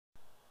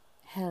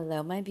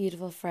Hello, my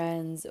beautiful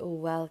friends.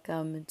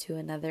 Welcome to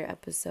another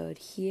episode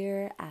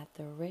here at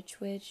The Rich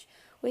Witch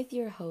with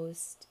your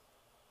host,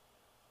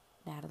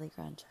 Natalie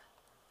Grunge.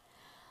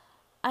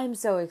 I'm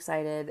so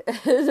excited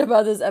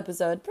about this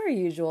episode, per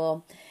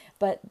usual.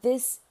 But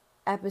this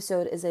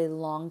episode is a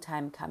long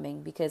time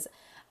coming because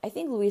I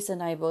think Louisa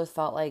and I both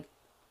felt like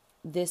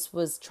this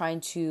was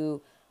trying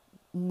to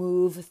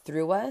move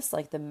through us,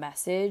 like the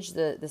message,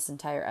 this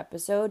entire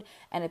episode.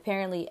 And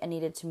apparently it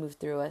needed to move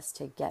through us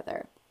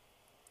together.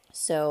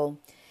 So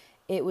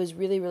it was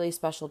really, really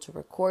special to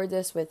record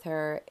this with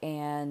her.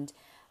 And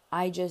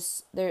I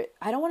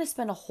don't want to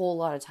spend a whole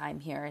lot of time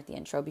here at the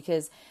intro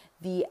because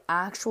the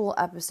actual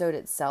episode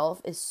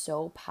itself is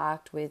so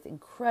packed with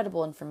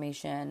incredible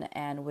information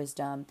and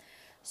wisdom.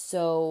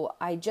 So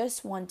I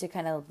just want to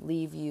kind of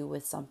leave you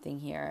with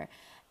something here.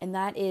 And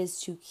that is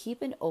to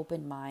keep an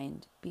open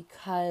mind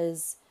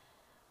because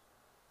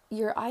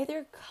you're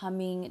either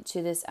coming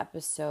to this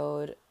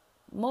episode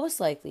most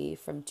likely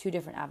from two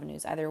different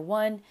avenues. Either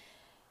one,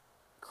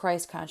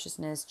 Christ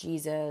consciousness,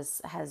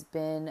 Jesus has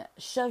been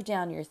shoved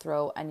down your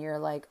throat and you're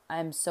like,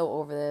 I'm so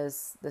over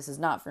this. This is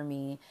not for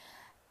me.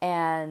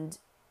 And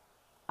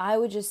I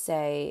would just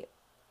say,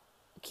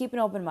 keep an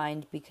open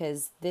mind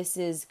because this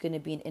is going to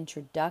be an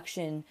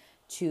introduction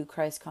to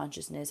Christ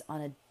consciousness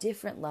on a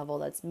different level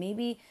that's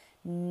maybe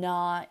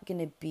not going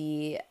to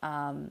be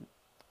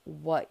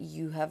what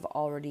you have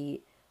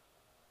already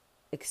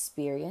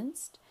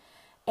experienced.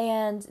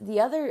 And the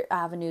other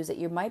avenues that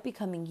you might be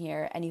coming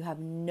here and you have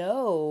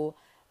no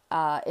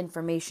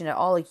information at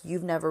all, like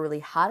you've never really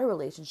had a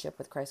relationship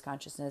with Christ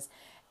consciousness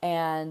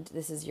and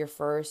this is your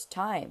first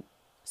time.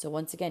 So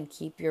once again,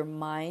 keep your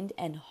mind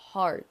and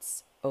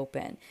hearts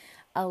open.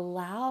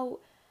 Allow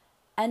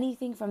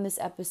anything from this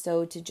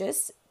episode to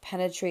just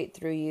penetrate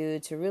through you,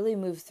 to really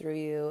move through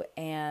you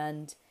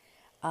and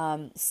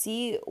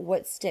see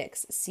what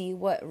sticks, see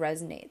what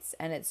resonates,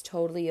 and it's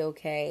totally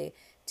okay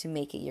to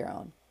make it your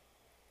own.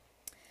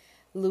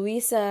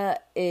 Louisa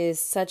is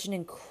such an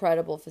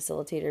incredible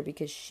facilitator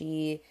because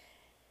she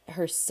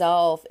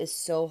herself is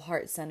so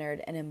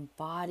heart-centered and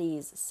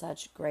embodies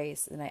such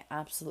grace, and I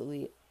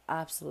absolutely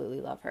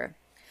love her.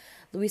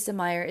 Louisa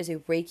Meyer is a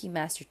Reiki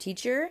master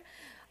teacher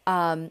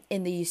in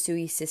the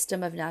Usui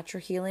system of natural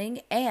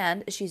healing,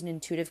 and she's an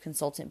intuitive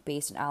consultant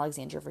based in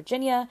Alexandria,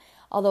 Virginia,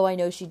 although I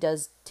know she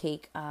does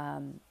take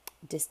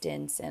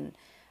distance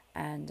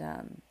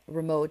and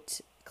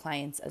remote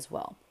clients as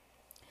well.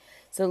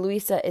 So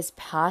Louisa is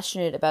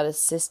passionate about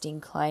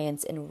assisting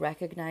clients in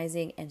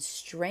recognizing and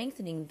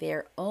strengthening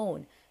their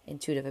own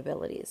intuitive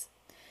abilities.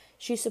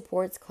 She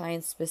supports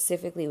clients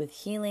specifically with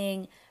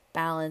healing,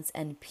 balance,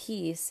 and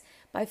peace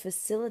by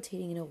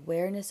facilitating an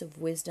awareness of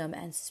wisdom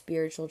and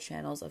spiritual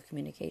channels of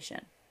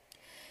communication.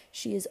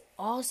 She is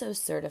also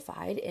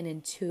certified in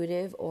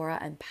intuitive aura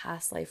and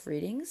past life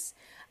readings,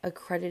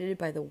 accredited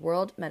by the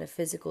World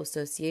Metaphysical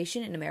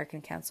Association and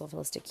American Council of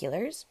Holistic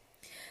Healers.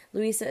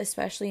 Louisa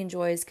especially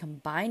enjoys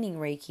combining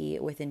Reiki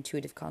with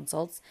intuitive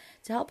consults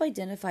to help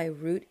identify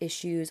root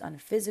issues on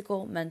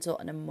physical, mental,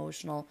 and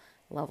emotional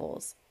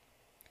levels.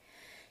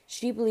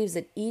 She believes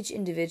that each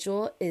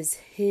individual is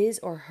his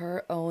or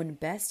her own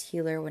best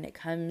healer when it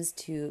comes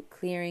to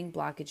clearing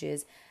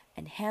blockages,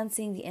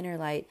 enhancing the inner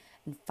light,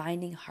 and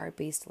finding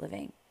heart-based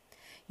living.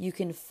 You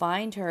can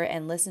find her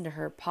and listen to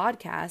her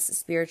podcast,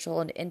 Spiritual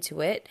and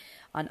Intuit,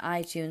 on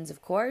iTunes,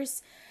 of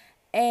course.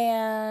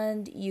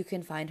 And you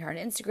can find her on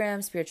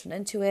Instagram, Spiritual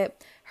and Intuit.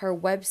 Her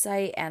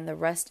website and the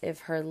rest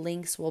of her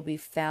links will be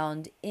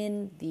found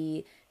in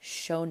the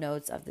show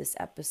notes of this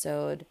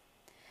episode.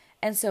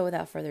 And so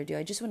without further ado,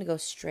 I just want to go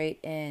straight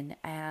in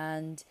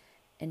and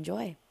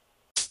enjoy.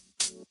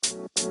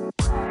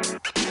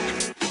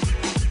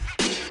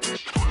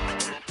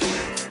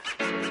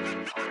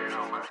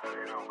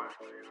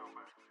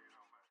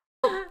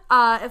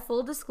 A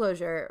full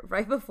disclosure,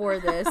 right before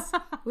this,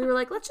 we were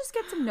like, let's just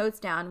get some notes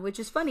down, which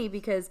is funny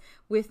because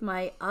with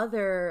my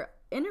other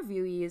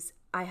interviewees,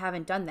 I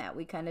haven't done that.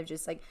 We kind of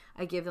just like,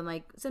 I give them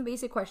like some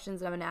basic questions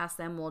that I'm going to ask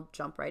them. We'll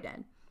jump right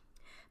in.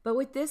 But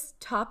with this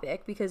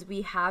topic, because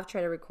we have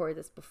tried to record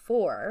this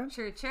before.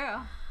 True.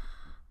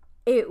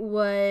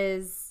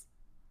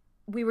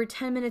 We were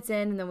 10 minutes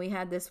in and then we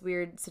had this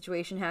weird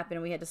situation happen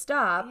and we had to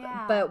stop.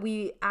 Yeah. But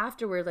we,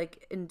 afterward,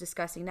 like in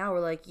discussing now, we're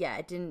like, yeah,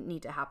 it didn't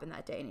need to happen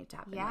that day. It needed to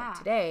happen like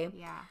today.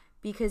 Yeah.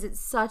 Because it's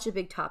such a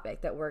big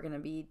topic that we're going to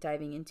be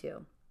diving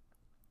into.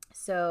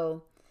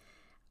 So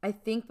I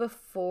think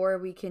before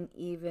we can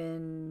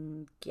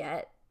even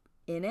get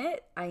in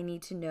it, I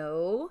need to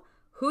know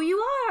who you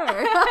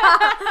are.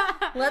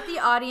 Let the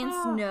audience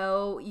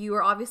know. You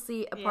were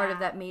obviously a part of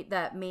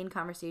that main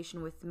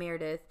conversation with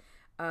Meredith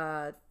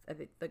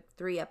like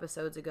 3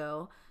 episodes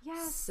ago.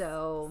 Yes.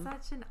 So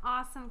such an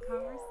awesome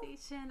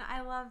conversation.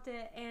 I loved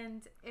it.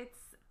 And it's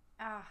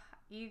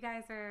you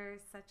guys are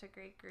such a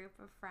great group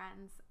of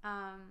friends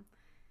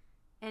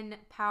and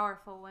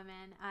powerful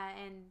women.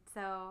 And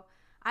so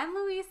I'm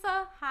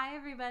Louisa. Hi,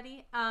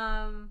 everybody.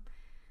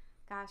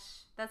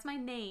 Gosh, that's my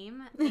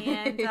name.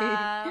 And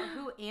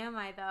who am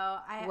I, though?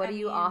 What are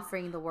you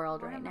offering the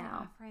world right now? What am I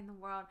offering the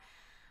world?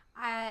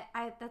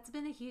 That's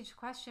been a huge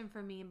question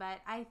for me,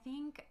 but I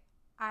think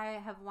I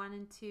have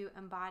wanted to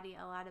embody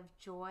a lot of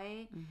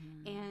joy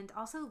and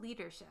also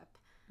leadership.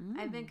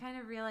 I've been kind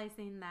of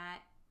realizing that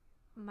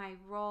my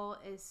role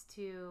is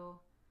to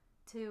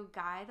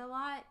guide a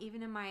lot.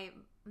 Even in my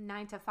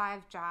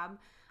 9-to-5 job,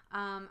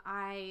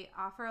 I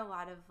offer a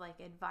lot of like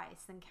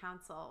advice and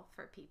counsel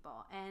for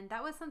people, and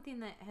that was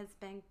something that has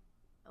been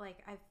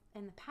like I've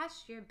in the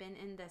past year been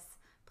in this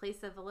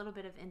place of a little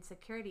bit of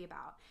insecurity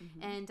about.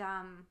 And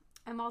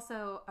I'm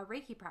also a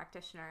Reiki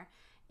practitioner,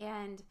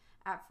 and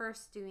at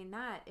first doing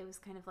that, it was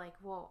kind of like,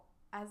 well,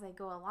 as I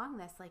go along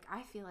this, like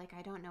I feel like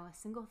I don't know a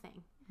single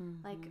thing.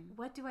 Like,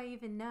 what do I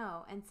even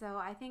know? And so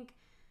I think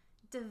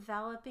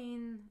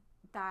developing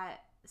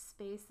that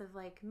space of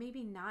like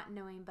maybe not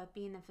knowing, but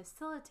being a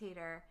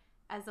facilitator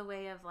as a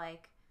way of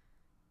like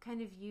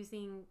kind of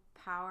using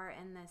power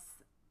in this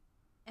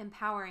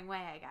empowering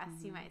way, I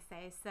guess you might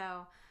say.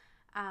 So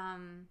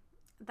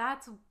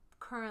that's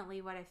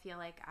currently what I feel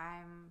like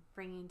I'm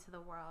bringing to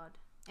the world,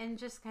 and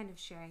just kind of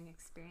sharing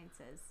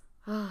experiences.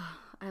 Oh,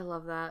 I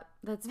love that.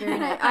 That's very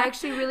nice. I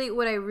actually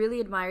what I really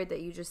admired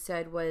that you just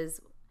said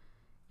was,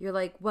 you're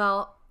like,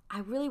 well, I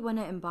really want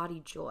to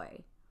embody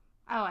joy.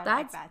 Oh, that's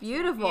like that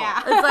beautiful.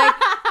 Yeah. It's like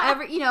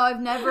I've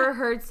never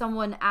heard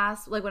someone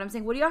ask, like when I'm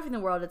saying, what are you offering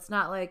the world? It's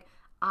not like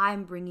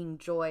I'm bringing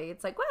joy.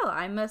 It's like, well,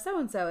 I'm a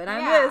so-and-so and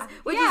I'm this,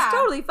 which is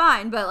totally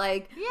fine. But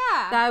like,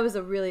 that was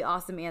a really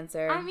awesome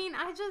answer. I mean,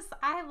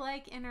 I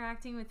like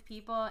interacting with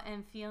people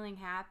and feeling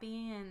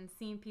happy and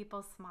seeing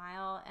people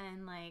smile,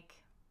 and like,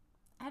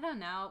 I don't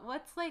know,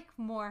 what's like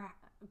more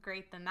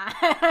great than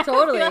that?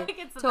 Totally. I feel like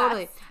it's the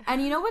Totally. best.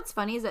 And you know what's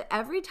funny is that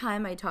every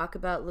time I talk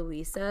about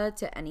Louisa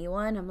to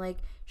anyone, I'm like,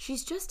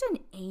 she's just an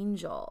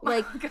angel.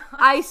 Like,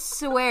 I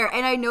swear.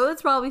 And I know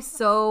it's probably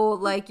so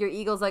like your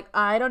ego's like,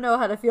 I don't know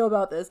how to feel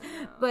about this.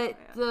 But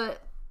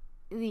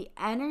the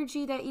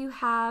energy that you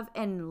have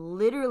and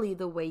literally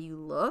the way you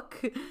look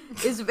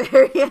is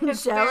very angelic.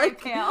 It's very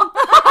pale.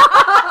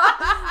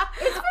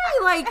 It's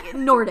very like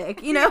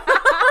Nordic, you know?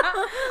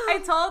 I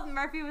told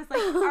Murphy, was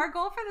like, our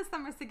goal for the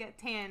summer is to get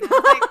tan. I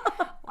was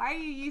like, why are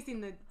you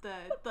using the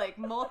like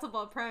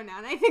multiple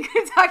pronoun? I think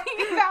you're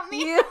talking about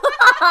me.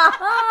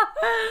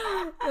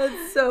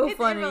 That's so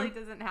funny. It really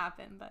doesn't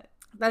happen, but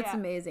that's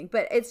amazing.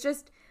 But it's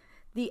just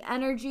the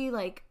energy,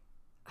 like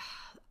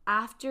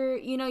after,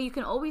 you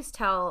can always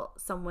tell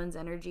someone's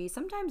energy,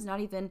 sometimes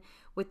not even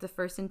with the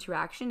first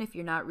interaction if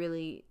you're not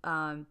really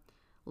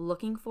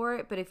looking for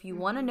it. But if you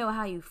want to know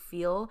how you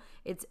feel,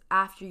 it's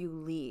after you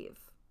leave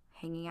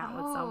hanging out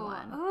with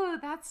someone. Oh,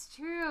 that's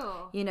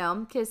true.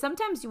 Because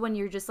sometimes when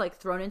you're just like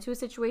thrown into a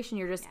situation,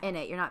 you're just in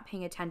it. You're not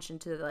paying attention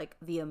to like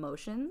the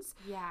emotions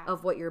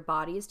of what your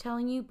body is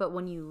telling you. But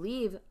when you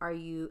leave, are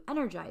you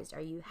energized? Are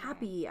you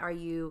happy? Are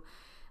you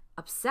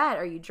upset?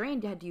 Are you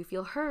drained? Do you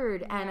feel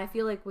heard? And I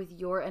feel like with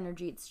your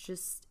energy,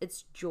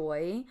 it's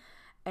joy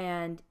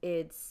and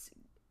it's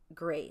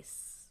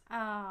grace.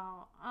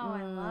 Oh,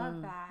 I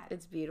love that.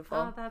 It's beautiful.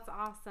 Oh, that's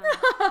awesome.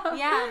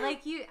 Yeah,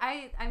 like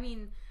I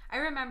mean, I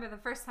remember the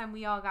first time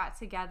we all got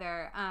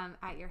together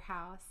at your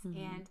house,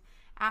 and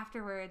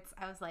afterwards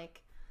I was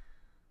like,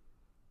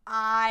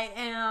 I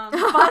am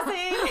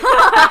buzzing.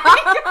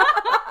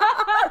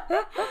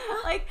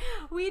 Like,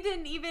 we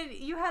didn't even,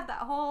 she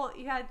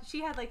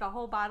had like a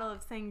whole bottle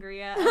of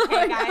sangria,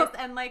 okay guys,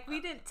 and like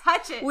we didn't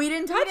touch it. We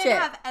didn't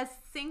have a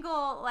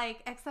single,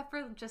 like, except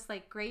for just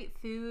like great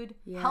food,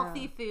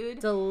 healthy food.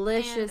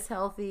 Delicious,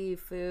 healthy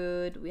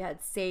food. We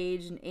had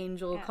sage and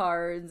angel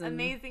cards. And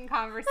amazing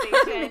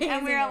conversation.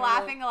 And we were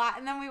laughing a lot.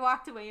 And then we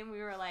walked away and we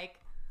were like,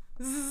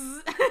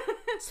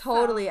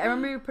 totally. I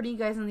remember putting you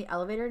guys in the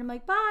elevator and I'm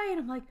like, bye. And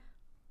I'm like,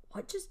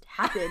 what just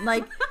happened?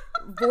 Like,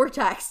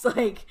 vortex,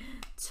 like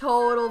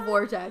total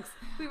vortex.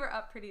 We were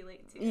up pretty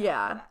late too.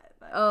 Yeah.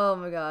 Oh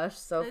my gosh,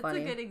 so funny.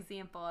 It's a good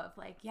example of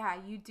like,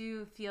 you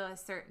do feel a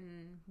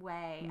certain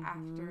way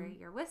after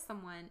you're with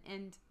someone,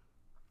 and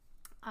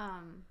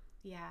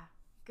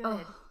good.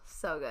 Oh,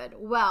 so good.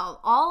 Well,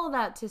 all of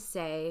that to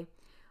say,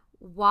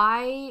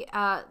 why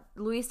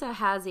Louisa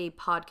has a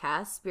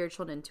podcast,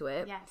 Spiritual and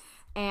Intuitive. Yes.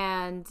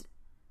 And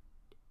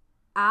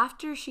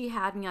after she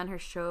had me on her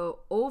show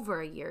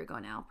over a year ago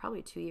now,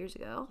 probably 2 years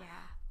ago,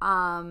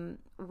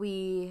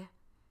 we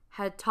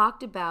had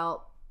talked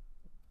about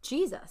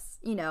Jesus.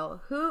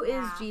 Who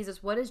is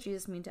Jesus? What does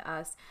Jesus mean to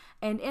us?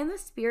 And in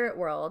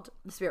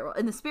the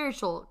in the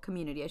spiritual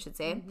community, I should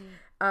say,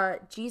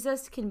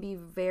 Jesus can be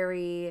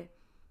very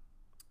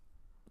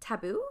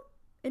taboo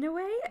in a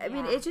way. I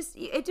mean,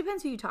 it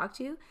depends who you talk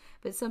to,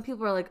 but some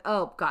people are like,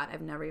 oh God,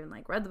 I've never even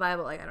like read the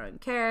Bible, like I don't even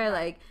care,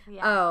 like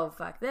oh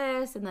fuck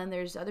this. And then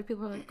there's other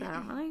people who are like, I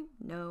don't really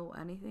know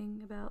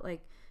anything about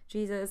like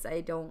Jesus,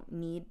 I don't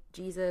need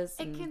Jesus.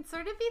 It can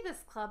sort of be this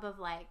club of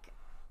like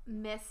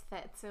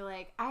misfits, or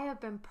like, I have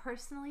been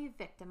personally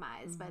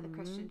victimized by the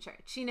Christian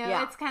church,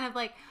 it's kind of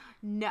like,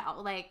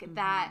 no, like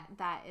that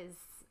is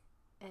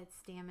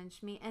it's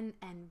damaged me, and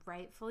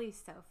rightfully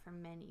so for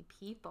many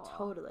people.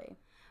 Totally.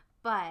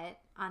 But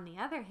on the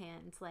other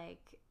hand,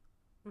 like,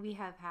 we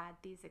have had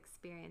these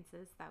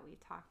experiences that we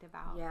talked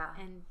about. Yeah.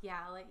 And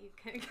I'll let you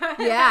kind of go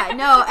ahead. Yeah,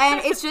 no,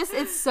 and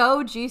it's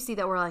so juicy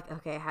that we're like,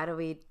 okay, how do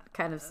we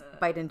kind of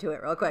bite into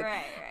it real quick?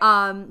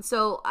 Right.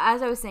 So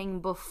as I was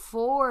saying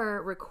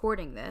before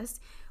recording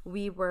this,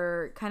 we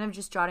were kind of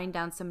just jotting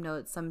down some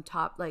notes, some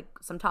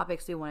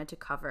topics we wanted to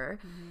cover,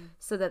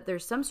 so that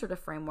there's some sort of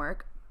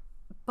framework.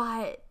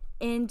 But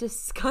in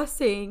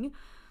discussing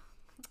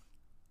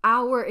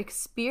our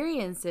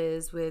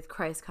experiences with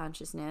Christ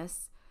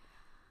consciousness,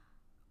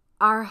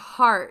 our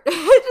heart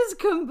just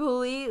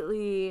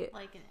completely,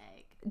 like an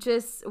egg,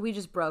 we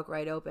just broke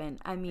right open.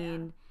 I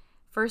mean,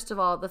 first of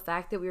all, the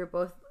fact that we were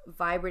both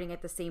vibrating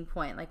at the same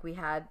point, like we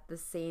had the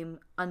same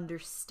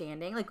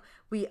understanding, like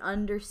we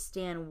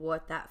understand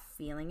what that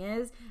feeling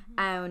is,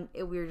 and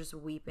we were just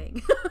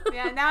weeping.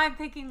 Yeah, now I'm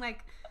thinking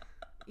like,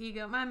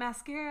 ego, my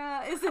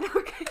mascara, is it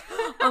okay?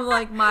 I'm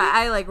like,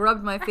 I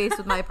rubbed my face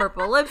with my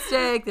purple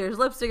lipstick. There's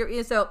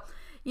lipstick, so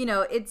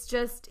it's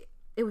just.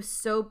 It was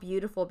so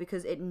beautiful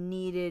because it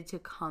needed to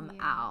come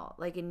out.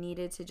 Like, it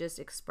needed to just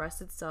express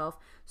itself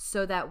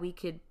so that we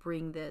could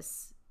bring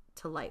this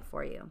to light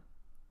for you.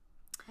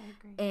 I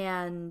agree.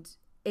 And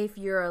if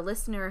you're a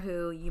listener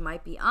who you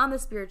might be on the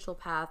spiritual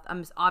path,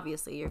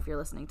 obviously, if you're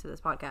listening to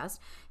this podcast,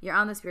 you're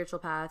on the spiritual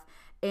path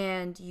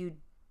and you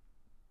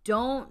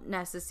don't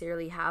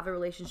necessarily have a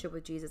relationship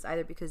with Jesus,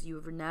 either because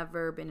you've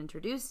never been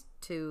introduced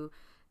to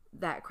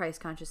that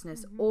Christ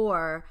consciousness,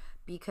 or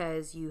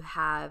because you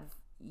have,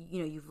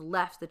 you've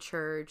left the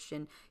church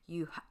and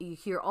you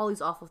hear all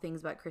these awful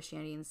things about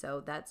Christianity, and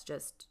so that's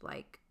just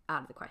like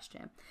out of the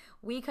question.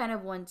 We kind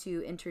of want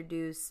to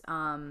introduce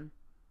a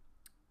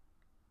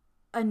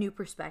new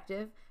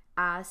perspective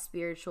as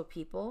spiritual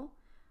people,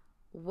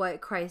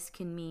 what Christ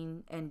can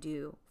mean and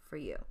do for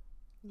you.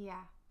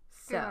 Yeah.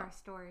 Through our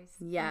stories.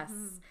 Yes.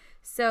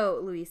 So,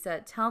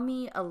 Louisa, tell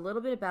me a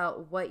little bit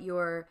about what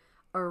your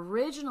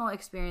original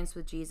experience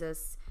with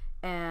Jesus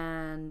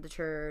and the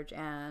church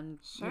and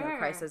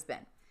Christ has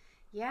been.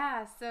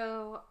 Yeah,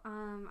 so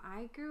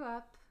I grew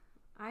up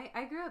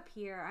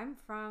here. I'm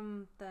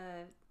from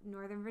the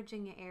Northern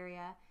Virginia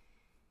area,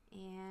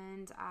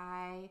 and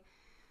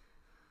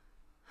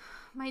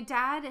my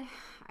dad,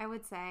 I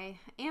would say,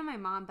 and my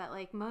mom, but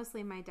like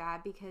mostly my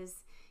dad,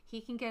 because he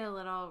can get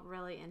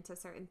really into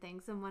certain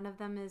things, and one of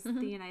them is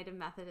the United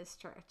Methodist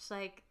Church.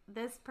 Like,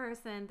 this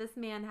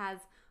man has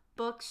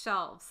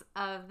bookshelves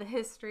of the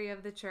history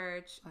of the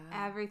church,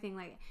 everything.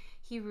 Like,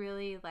 he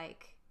really,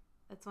 like,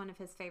 it's one of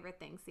his favorite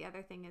things. The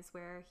other thing is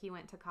where he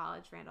went to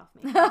college,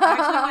 Randolph-Macon. I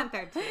actually went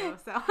there too,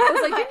 so I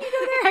was like, didn't you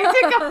go there? I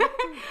did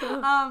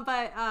go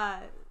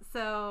there.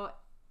 So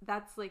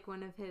that's like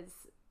one of his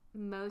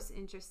most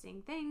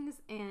interesting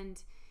things,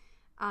 and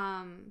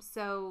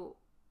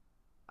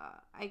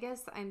I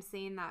guess I'm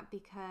saying that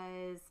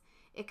because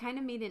it kind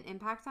of made an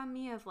impact on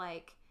me of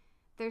like,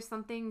 there's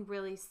something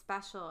really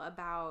special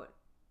about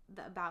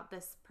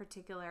this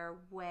particular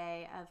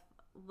way of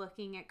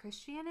looking at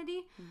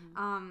Christianity.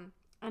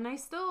 And I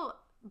still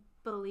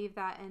believe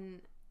that, and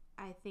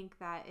I think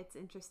that it's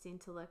interesting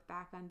to look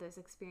back on those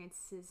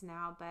experiences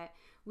now. But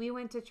we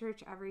went to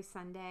church every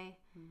Sunday.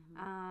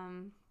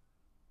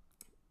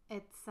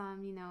 It's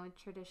a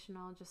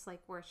traditional, just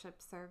like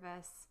worship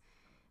service.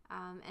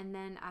 And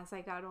then as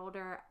I got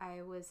older,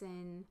 I was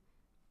in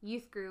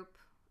youth group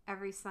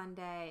every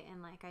Sunday,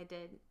 and like I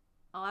did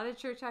a lot of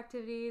church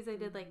activities. I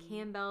did like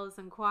handbells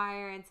and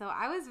choir, and so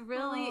I was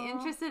really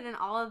interested in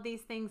all of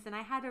these things, and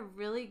I had a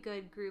really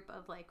good group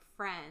of like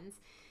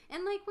friends.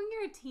 And like when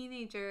you're a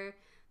teenager,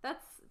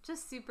 that's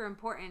just super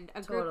important.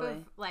 A group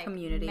of like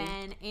community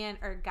men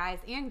or guys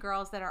and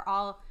girls that are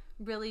all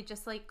really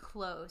just like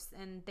close,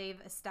 and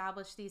they've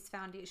established these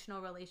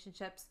foundational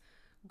relationships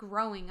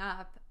growing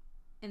up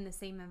in the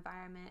same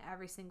environment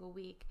every single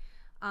week.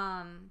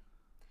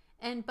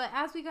 But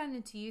as we got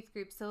into youth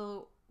group,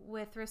 so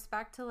with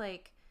respect to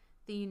like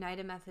the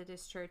United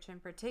Methodist Church in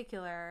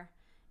particular,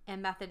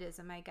 and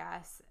Methodism, I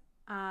guess,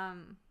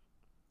 and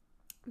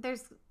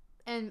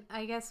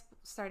I guess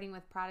starting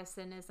with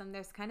Protestantism,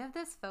 there's kind of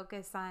this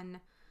focus on,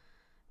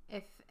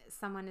 if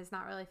someone is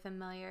not really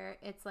familiar,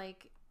 it's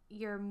like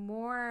you're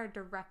more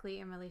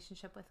directly in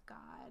relationship with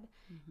God.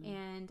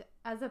 And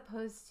as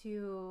opposed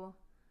to,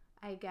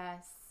 I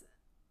guess,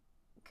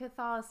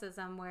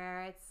 Catholicism,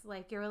 where it's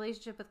like your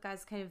relationship with God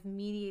is kind of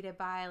mediated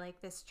by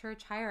like this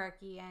church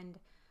hierarchy and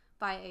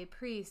by a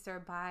priest or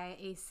by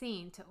a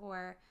saint,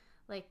 or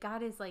like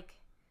God is like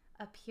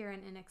up here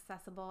and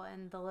inaccessible,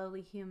 and the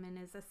lowly human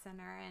is a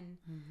sinner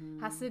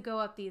and has to go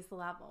up these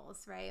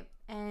levels, right?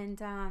 And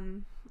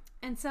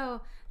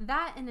so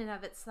that in and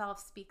of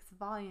itself speaks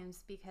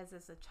volumes, because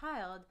as a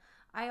child,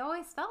 I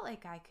always felt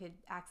like I could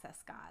access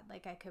God.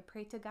 Like I could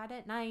pray to God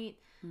at night.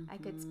 I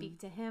could speak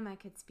to him. I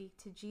could speak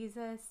to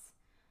Jesus.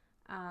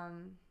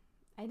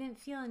 I didn't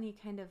feel any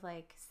kind of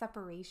like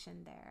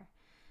separation there.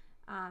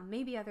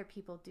 Maybe other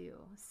people do.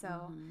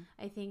 So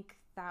I think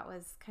that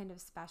was kind of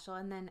special.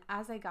 And then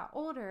as I got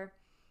older,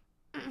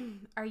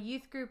 our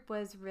youth group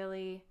was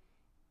really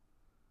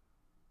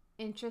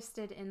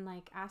interested in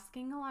like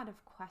asking a lot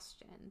of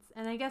questions.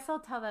 And I guess I'll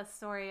tell that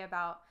story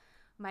about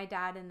my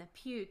dad in the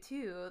pew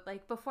too.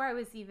 Like before I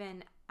was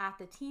even at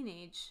the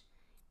teenage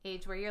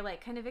age where you're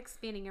like kind of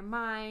expanding your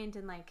mind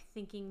and like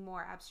thinking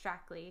more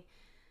abstractly.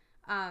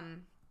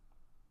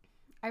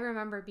 I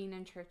remember being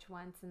in church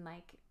once and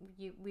like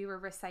we were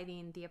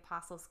reciting the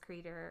Apostles'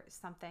 Creed or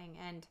something,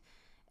 and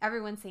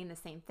everyone saying the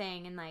same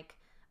thing, and like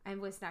I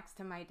was next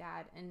to my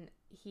dad and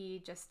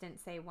he just didn't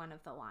say one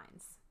of the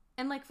lines.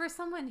 And like for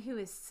someone who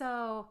is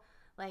so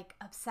like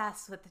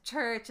obsessed with the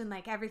church and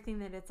like everything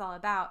that it's all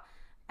about,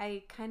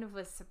 I kind of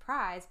was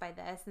surprised by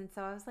this. And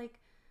so I was like,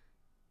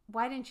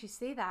 why didn't you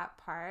say that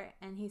part?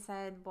 And he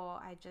said,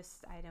 well, I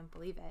don't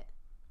believe it.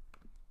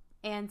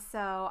 And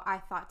so I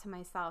thought to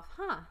myself,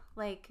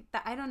 like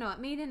that, I don't know. It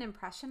made an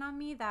impression on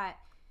me that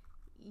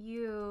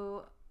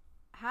you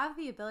have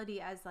the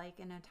ability as like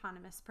an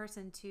autonomous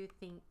person to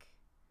think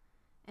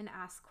and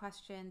ask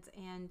questions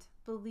and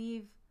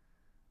believe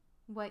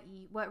what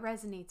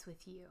resonates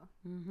with you,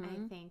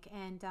 I think.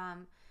 And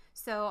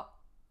so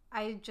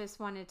I just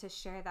wanted to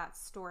share that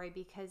story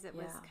because it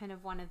was kind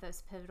of one of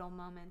those pivotal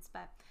moments.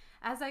 But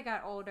as I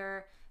got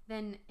older,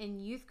 then in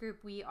youth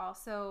group, we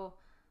also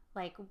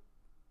like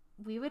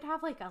we would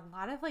have like a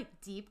lot of like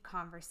deep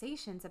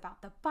conversations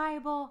about the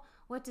Bible.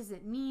 What does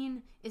it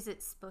mean? Is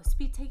it supposed to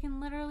be taken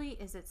literally?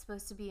 Is it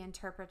supposed to be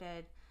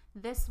interpreted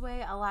this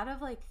way? A lot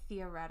of like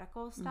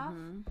theoretical stuff.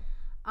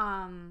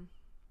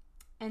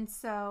 And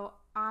so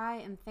I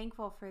am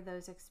thankful for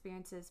those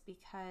experiences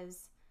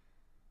because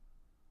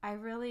I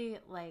really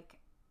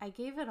I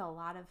gave it a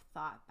lot of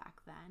thought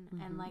back then.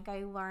 And like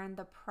I learned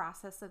the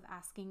process of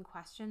asking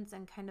questions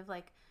and kind of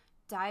like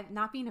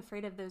not being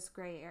afraid of those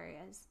gray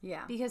areas.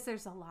 Yeah. Because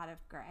there's a lot of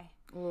gray.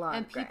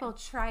 And people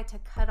try to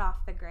cut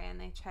off the gray and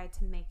they try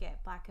to make it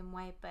black and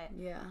white. But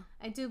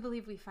I do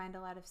believe we find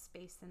a lot of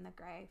space in the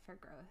gray for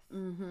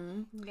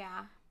growth.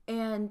 Yeah.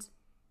 And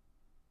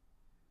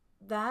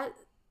that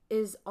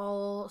is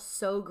all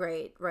so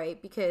great,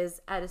 right? Because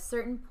at a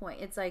certain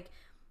point, it's like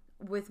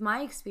with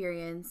my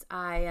experience,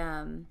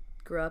 I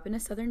grew up in a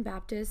Southern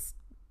Baptist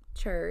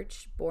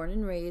church, born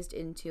and raised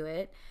into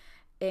it.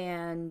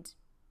 And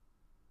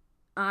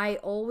I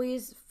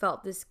always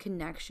felt this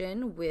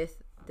connection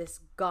with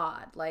this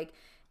God, like,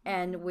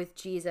 and with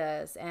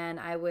Jesus. And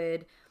I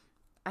was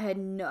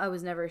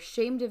never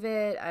ashamed of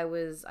it. I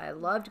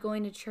loved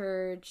going to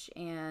church,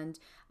 and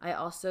I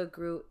also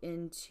grew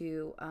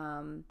into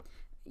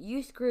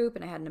youth group,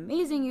 and I had an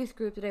amazing youth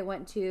group that I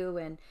went to.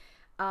 And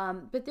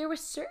but there were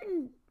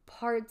certain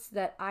parts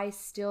that I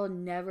still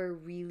never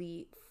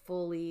really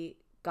fully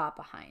got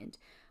behind,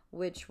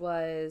 which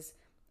was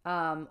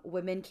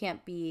women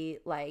can't be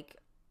like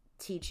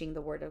teaching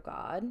the word of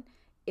God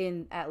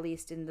at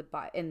least in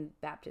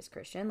Baptist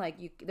Christian,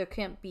 like there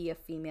can't be a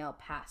female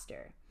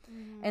pastor.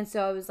 And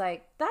so I was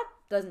like, that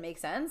doesn't make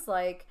sense.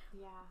 Like,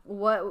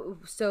 what?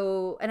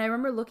 So, and I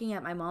remember looking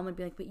at my mom and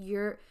being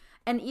like,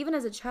 and even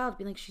as a child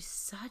being like, she's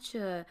such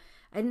a,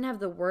 I didn't have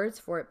the words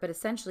for it, but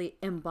essentially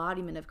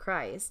embodiment of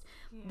Christ,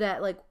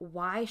 that like,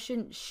 why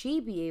shouldn't she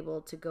be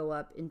able to go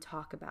up and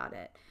talk about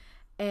it?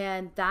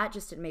 And that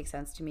just didn't make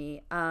sense to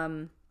me.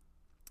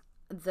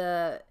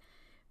 The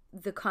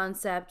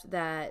concept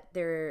that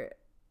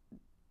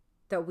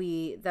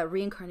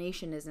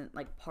reincarnation isn't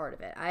like part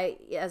of it. I,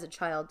 as a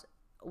child,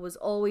 was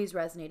always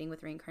resonating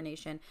with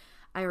reincarnation.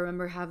 I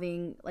remember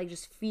having like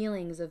just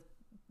feelings of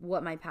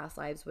what my past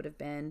lives would have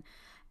been.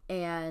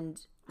 And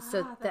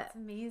so that's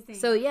amazing.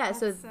 So yeah, that's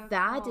so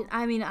that cool.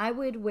 I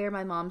would wear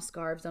my mom's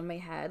scarves on my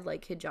head,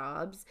 like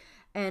hijabs,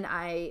 and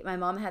my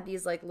mom had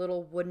these like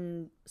little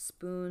wooden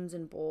spoons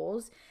and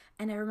bowls,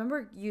 and I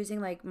remember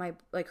using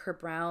her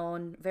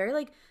brown, very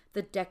like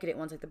the decadent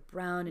ones, like the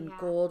brown and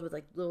gold with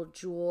like little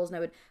jewels, and I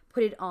would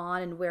put it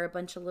on and wear a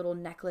bunch of little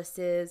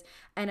necklaces,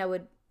 and I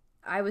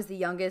was the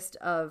youngest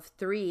of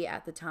 3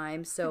 at the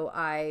time, so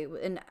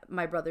and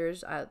my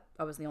brothers, I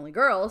was the only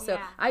girl, so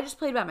I just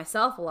played by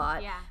myself a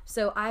lot. Yeah.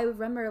 So I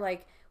remember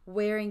like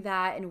wearing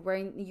that and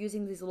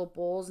using these little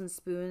bowls and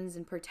spoons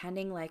and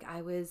pretending like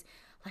I was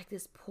like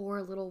this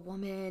poor little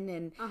woman,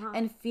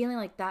 and feeling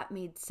like that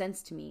made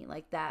sense to me,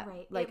 like that,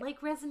 right?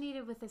 It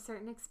resonated with a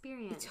certain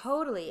experience.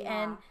 Totally,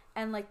 and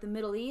like the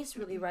Middle East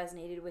really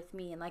resonated with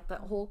me, and like the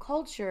whole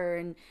culture,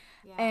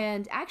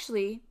 and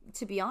actually,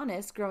 to be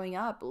honest, growing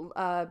up,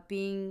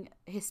 being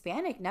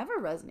Hispanic never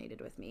resonated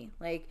with me.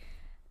 Like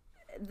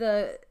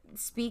the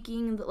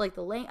speaking, like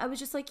the language, I was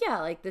just like,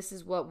 yeah, like this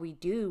is what we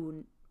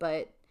do,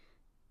 but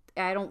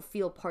I don't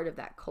feel part of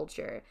that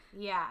culture.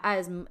 Yeah.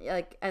 As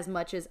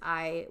much as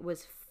I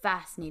was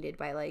fascinated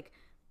by like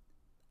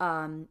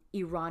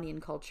Iranian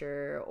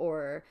culture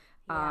or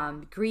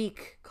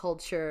Greek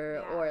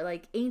culture or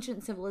like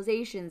ancient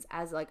civilizations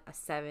as like a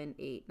 7,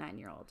 8,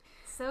 9-year-old.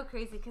 So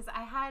crazy, because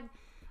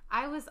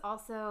I was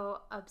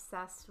also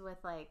obsessed with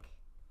like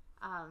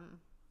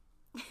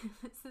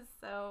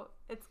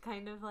it's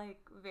kind of like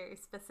very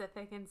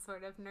specific and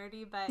sort of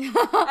nerdy, but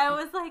I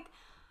was like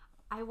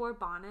I wore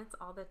bonnets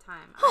all the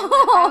time.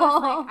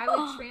 I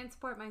would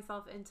transport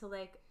myself into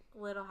like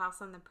Little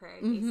House on the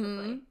Prairie,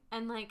 basically.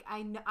 And like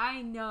I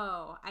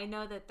know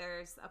that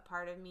there's a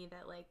part of me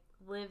that like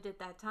lived at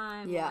that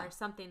time or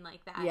something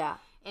like that. Yeah.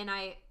 And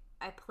I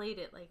played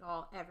it like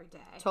every day.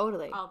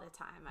 Totally. All the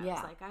time. I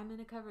was like, I'm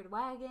in a covered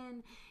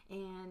wagon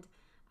and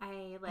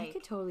I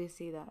could totally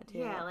see that too.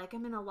 Yeah, like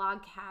I'm in a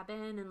log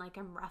cabin and like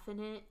I'm roughing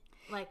it.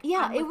 Like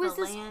it was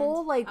this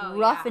whole like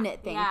roughing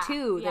it thing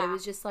too. That it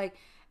was just like,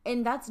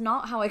 and that's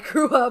not how I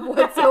grew up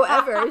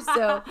whatsoever.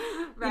 So,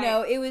 you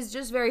know, it was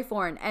just very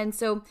foreign. And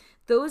so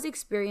those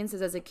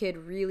experiences as a kid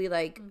really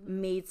like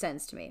made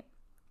sense to me.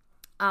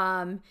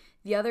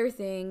 The other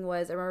thing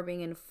was I remember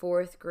being in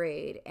 4th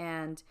grade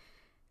and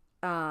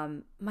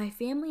my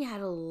family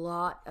had a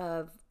lot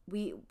of,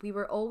 we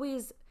were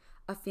always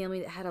a family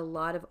that had a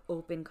lot of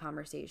open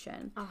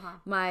conversation.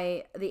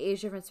 The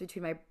age difference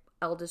between my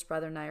eldest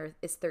brother and I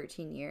is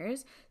 13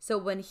 years. So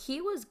when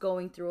he was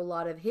going through a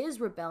lot of his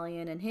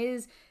rebellion and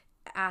his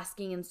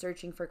asking and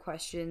searching for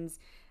questions,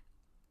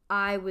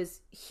 I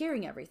was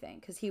hearing everything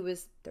because he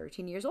was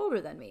 13 years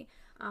older than me.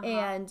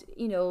 And,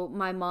 you know,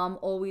 my mom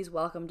always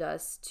welcomed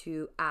us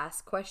to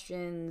ask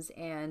questions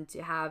and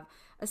to have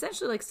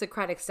essentially like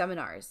Socratic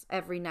seminars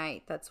every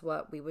night. That's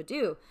what we would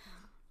do.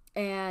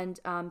 And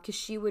because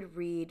she would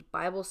read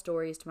Bible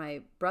stories to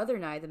my brother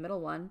and I, the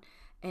middle one,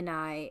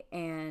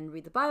 and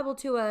read the Bible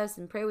to us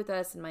and pray with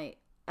us, and my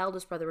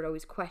eldest brother would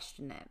always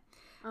question it.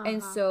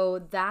 And so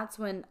that's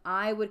when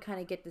I would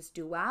kind of get this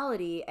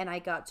duality, and I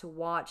got to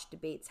watch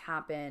debates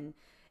happen,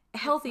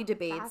 healthy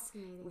debates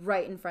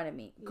right in front of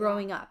me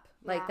growing up.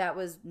 Like that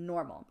was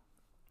normal.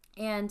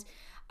 And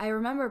I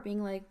remember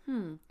being like,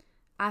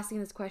 asking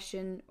this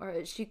question,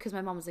 because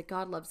my mom was like,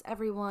 God loves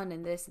everyone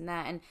and this and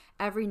that. And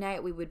every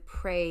night we would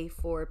pray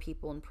for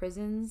people in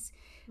prisons,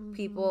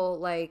 people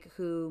like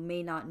who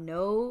may not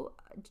know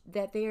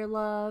that they are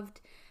loved.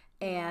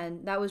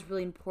 And that was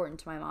really important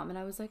to my mom. And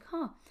I was like,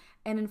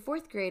 And in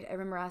 4th grade, I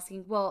remember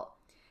asking, well,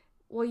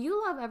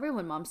 you love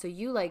everyone, Mom. So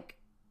you like,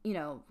 you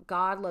know,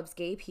 God loves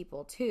gay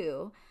people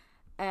too.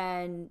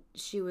 And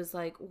she was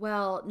like,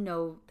 well,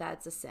 no,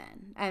 that's a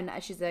sin. And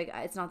she's like,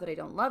 it's not that I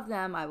don't love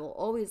them. I will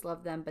always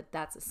love them, but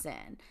that's a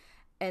sin.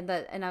 And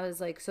I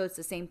was like, so it's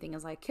the same thing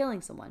as like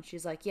killing someone.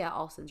 She's like, yeah,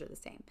 all sins are the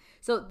same.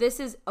 So this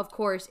is, of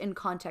course, in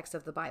context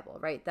of the Bible,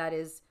 right? That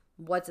is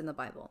what's in the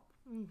Bible.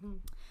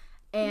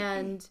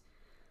 And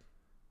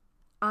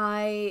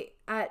I,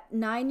 at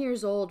 9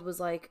 years old, was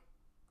like,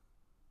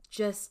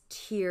 just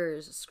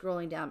tears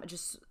scrolling down,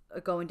 just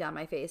going down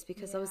my face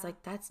because I was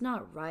like, that's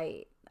not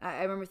right.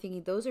 I remember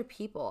thinking, those are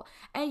people.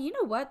 And you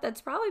know what?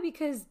 That's probably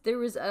because there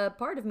was a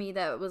part of me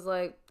that was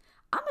like,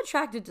 I'm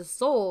attracted to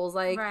souls.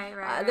 Like, right.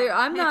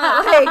 I'm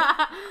not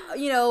like,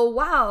 you know,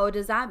 wow,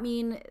 does that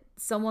mean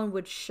someone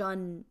would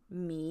shun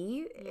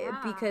me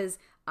because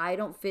I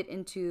don't fit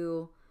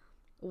into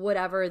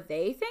whatever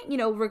they think? You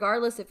know,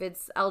 regardless if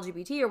it's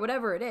LGBT or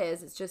whatever it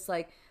is, it's just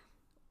like,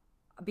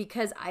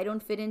 because I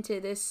don't fit into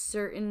this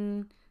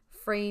certain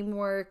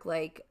framework,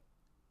 like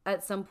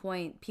at some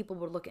point people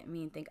would look at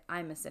me and think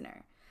I'm a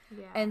sinner.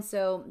 And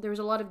so there was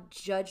a lot of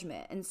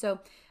judgment. And so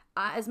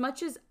as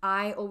much as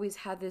I always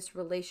had this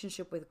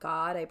relationship with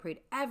God, I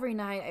prayed every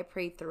night, I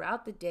prayed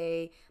throughout the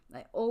day,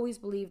 I always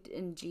believed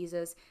in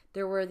Jesus,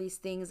 there were these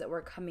things that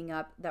were coming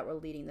up that were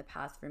leading the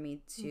path for me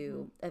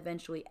to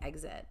eventually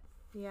exit.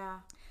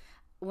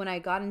 When I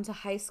got into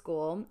high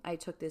school, I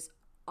took this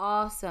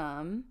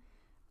awesome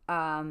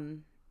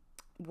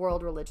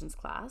world religions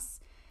class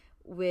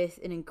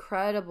with an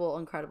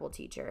incredible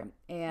teacher.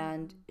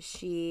 And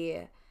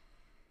she...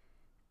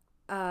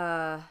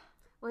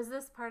 was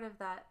this part of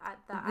that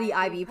the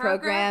IB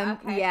program?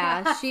 Okay.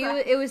 Yeah,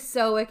 it was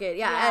so wicked.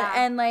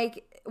 And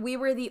like we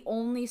were the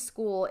only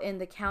school in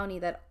the county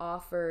that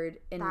offered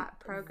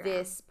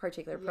this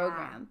particular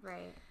program.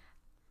 Right.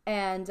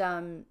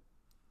 And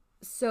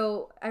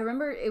so I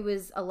remember it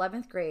was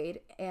 11th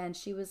grade, and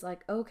she was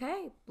like,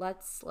 "Okay,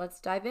 let's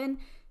dive in."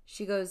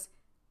 She goes,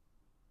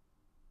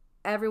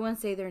 "Everyone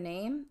say their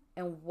name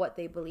and what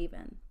they believe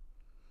in."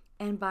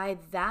 And by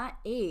that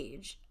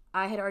age,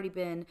 I had already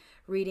been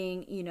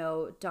reading, you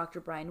know, Dr.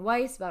 Brian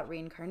Weiss about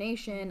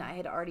reincarnation. I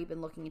had already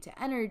been looking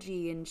into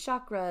energy and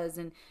chakras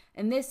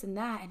and this and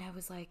that. And I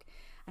was like,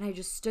 and I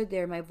just stood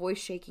there, my voice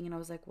shaking. And I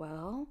was like,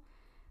 well,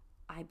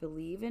 I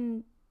believe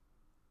in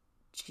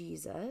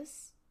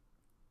Jesus,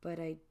 but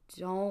I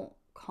don't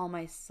call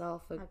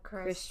myself a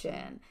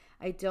Christian.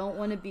 I don't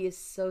want to be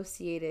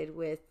associated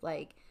with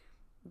like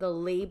the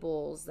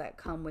labels that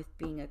come with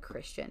being a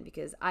Christian,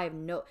 because I have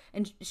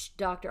and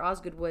Dr.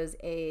 Osgood was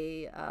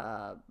a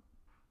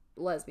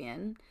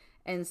lesbian,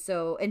 and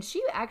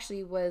she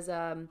actually was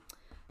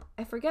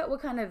I forget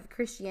what kind of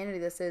Christianity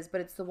this is, but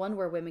it's the one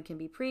where women can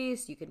be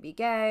priests, you can be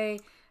gay,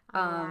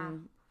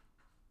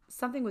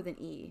 something with an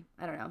E,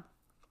 I don't know.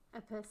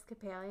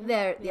 Episcopalian.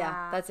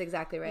 That's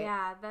exactly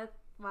right.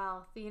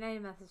 The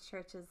United Methodist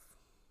Church is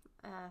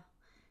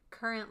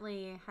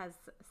currently has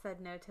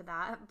said no to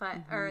that, but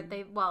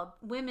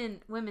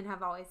women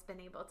have always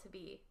been able to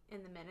be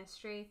in the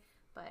ministry,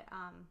 but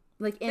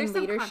like in there's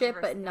some leadership,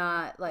 but controversy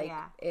not there. like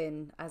Yeah.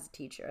 in as a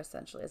teacher,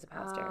 essentially as a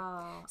pastor.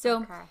 Oh,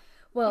 So, okay.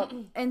 well,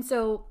 and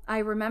so I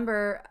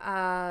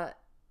remember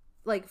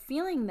like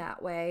feeling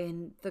that way,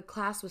 and the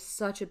class was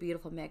such a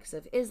beautiful mix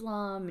of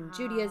Islam and Wow.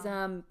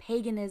 Judaism,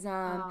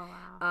 paganism, Oh,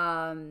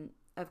 wow.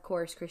 of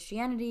course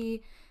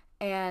Christianity.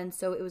 And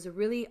so it was a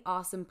really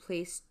awesome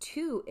place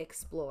to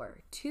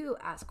explore, to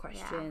ask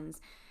questions,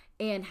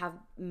 and have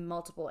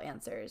multiple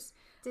answers.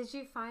 Did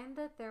you find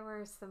that there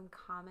were some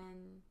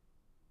common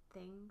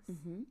things?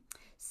 Mm-hmm.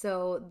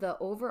 So the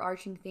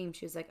overarching theme,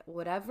 she was like,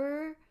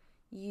 whatever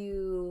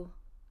you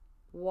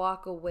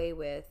walk away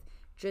with,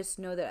 just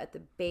know that at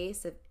the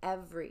base of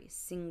every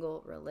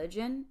single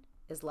religion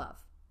is love.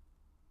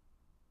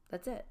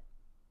 That's it.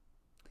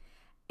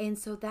 And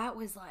so that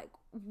was like,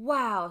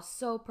 wow,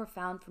 so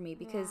profound for me,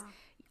 because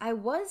I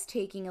was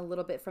taking a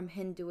little bit from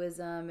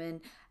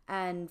Hinduism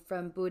and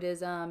from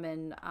Buddhism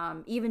and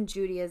even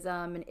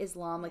Judaism and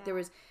Islam. Like there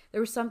was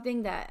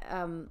something that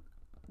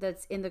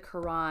that's in the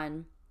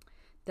Quran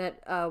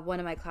that one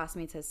of my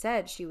classmates has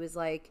said. She was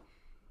like,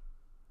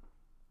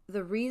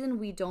 the reason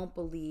we don't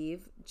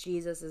believe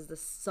Jesus is the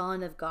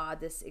Son of God,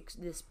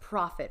 this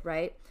prophet,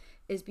 right,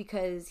 is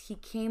because he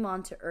came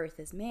onto earth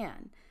as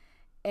man.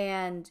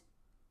 And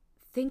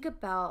think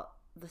about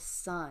the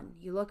sun.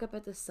 You look up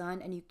at the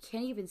sun and you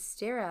can't even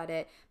stare at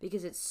it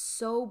because it's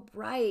so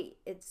bright.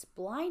 It's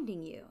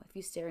blinding you if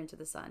you stare into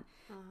the sun.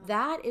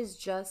 That is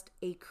just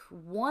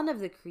one of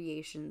the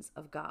creations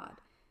of God.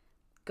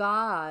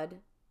 God,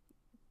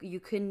 you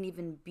couldn't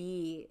even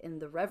be in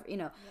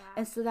the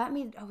and so that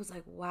made, I was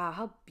like, wow,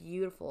 how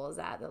beautiful is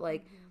that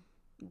like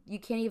you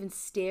can't even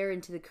stare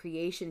into the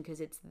creation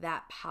because it's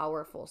that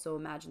powerful. So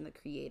imagine the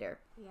creator.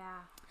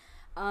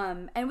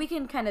 And we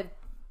can kind of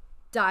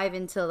dive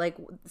into like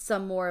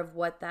some more of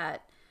what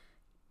that,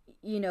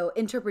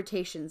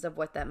 interpretations of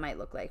what that might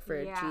look like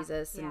for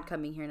Jesus and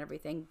coming here and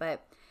everything.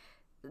 But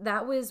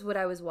that was what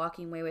I was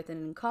walking away with.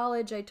 And in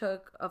college, I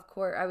took, of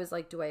course, I was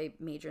like, do I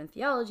major in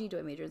theology? Do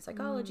I major in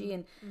psychology?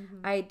 And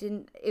I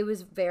didn't, it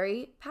was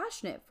very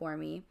passionate for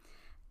me.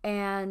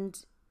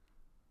 And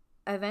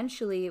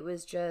eventually it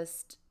was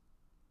just,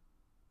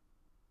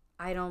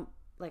 I don't,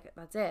 like,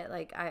 that's it.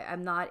 Like,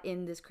 I'm not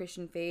in this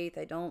Christian faith.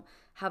 I don't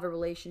have a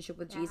relationship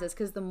with Jesus.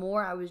 Because the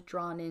more I was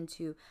drawn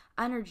into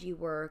energy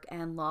work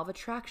and law of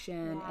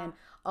attraction and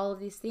all of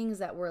these things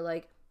that were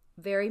like,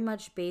 very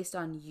much based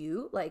on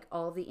you, like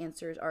all of the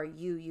answers are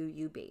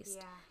you based.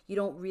 You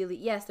don't really,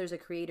 yes, there's a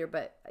creator,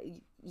 but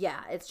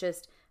it's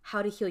just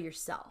how to heal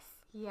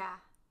yourself.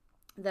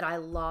 That I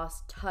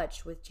lost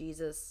touch with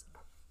Jesus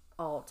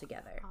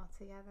altogether.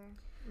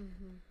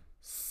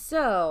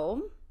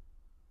 So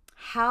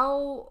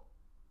how,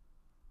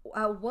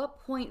 at what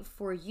point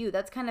for you,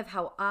 that's kind of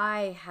how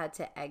I had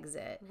to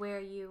exit,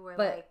 where you were,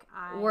 but like,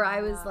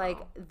 I was like,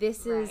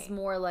 this is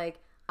more like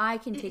I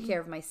can take care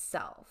of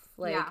myself.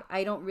 Like,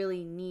 I don't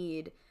really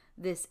need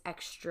this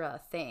extra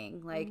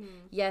thing. Like,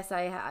 yes,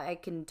 I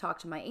can talk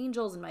to my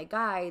angels and my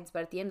guides,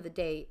 but at the end of the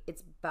day,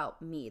 it's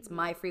about me. It's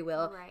my free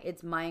will.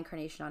 It's my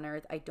incarnation on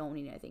earth. I don't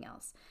need anything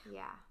else.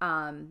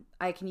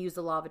 I can use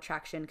the law of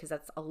attraction because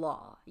that's a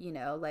law,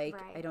 like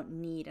I don't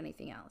need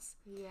anything else.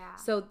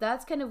 So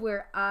that's kind of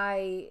where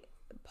I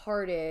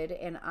parted,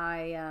 and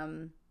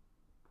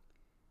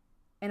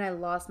I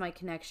lost my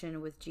connection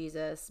with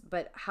Jesus.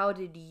 But how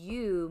did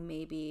you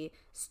maybe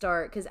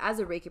start? Because as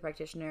a Reiki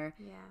practitioner,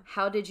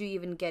 how did you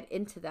even get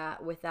into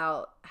that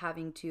without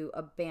having to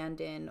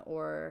abandon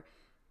or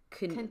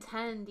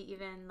contend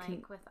even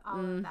like with all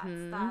of that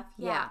stuff?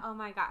 Oh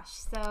my gosh.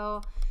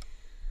 So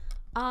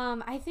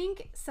I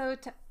think so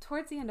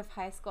towards the end of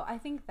high school, I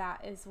think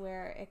that is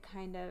where it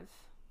kind of,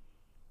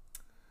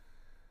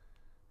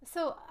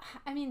 so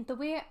I mean, the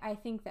way I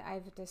think that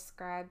I've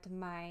described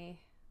my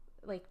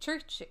like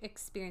church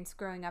experience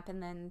growing up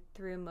and then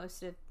through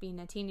most of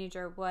being a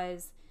teenager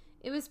was,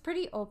 it was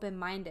pretty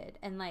open-minded,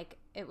 and like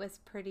it was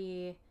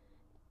pretty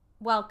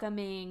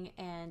welcoming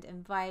and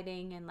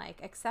inviting and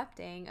like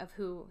accepting of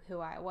who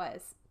I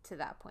was to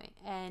that point.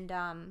 And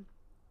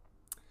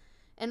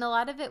a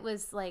lot of it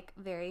was like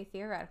very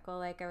theoretical,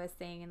 like I was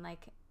saying, and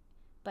like,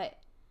 but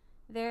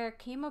there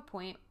came a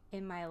point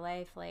in my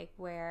life like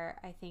where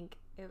I think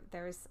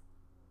there was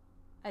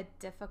a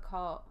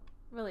difficult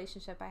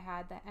relationship I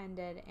had that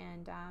ended,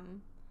 and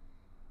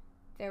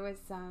there was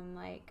some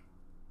like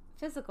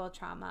physical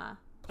trauma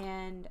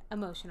and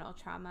emotional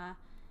trauma,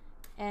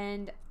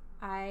 and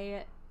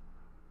I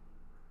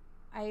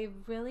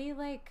really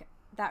like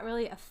that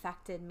really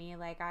affected me.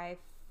 Like I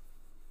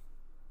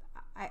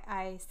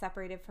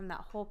separated from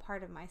that whole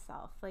part of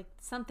myself. Like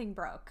something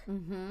broke.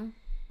 And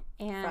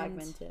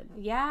fragmented.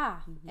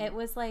 It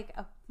was like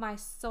my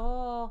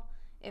soul,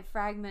 it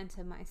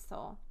fragmented my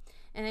soul.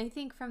 And I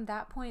think from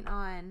that point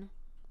on,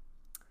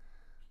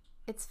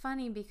 it's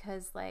funny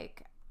because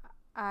like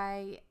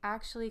I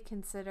actually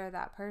consider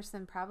that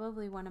person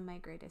probably one of my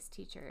greatest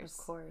teachers.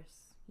 Of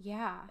course.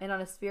 Yeah. And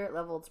on a spirit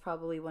level, it's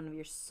probably one of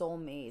your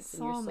soulmates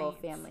in your soul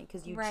family,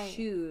 because you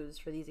choose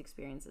for these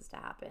experiences to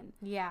happen.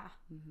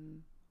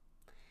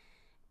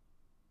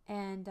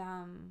 And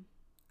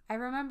I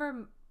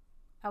remember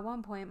at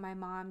one point my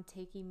mom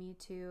taking me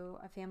to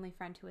a family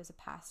friend who was a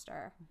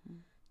pastor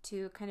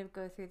to kind of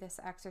go through this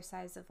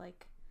exercise of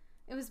like,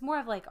 it was more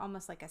of like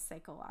almost like a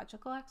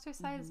psychological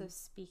exercise of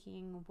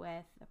speaking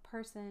with a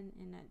person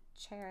in a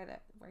chair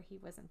where he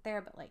wasn't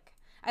there, but like,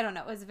 I don't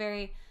know, it was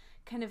very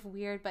kind of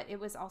weird, but it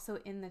was also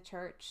in the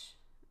church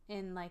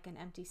in like an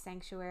empty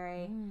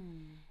sanctuary.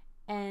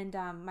 And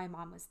my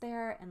mom was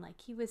there and like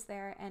he was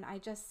there, and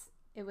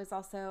it was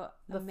also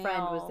the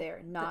friend was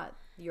there, not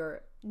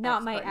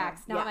my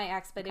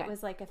ex, but it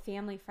was like a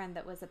family friend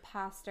that was a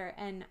pastor.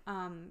 And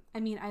I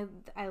mean,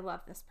 I love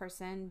this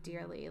person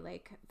dearly,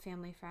 like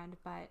family friend,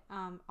 but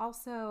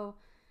also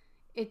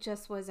it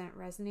just wasn't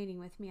resonating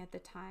with me at the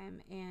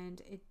time,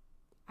 and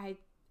I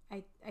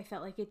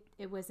felt like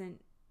it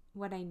wasn't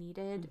what I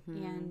needed,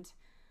 and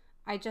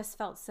I just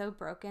felt so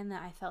broken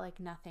that I felt like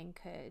nothing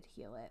could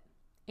heal it.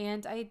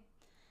 And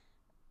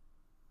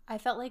I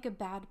felt like a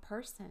bad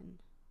person.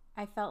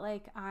 I felt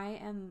like I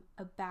am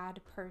a bad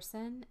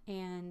person,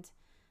 and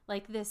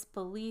like this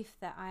belief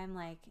that I'm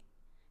like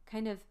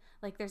kind of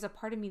like there's a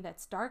part of me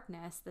that's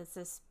darkness, that's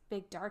this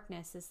big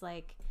darkness, is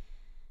like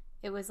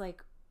it was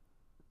like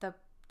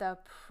the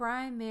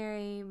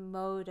primary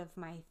mode of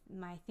my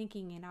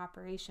thinking and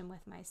operation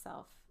with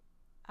myself.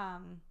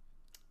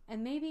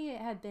 And maybe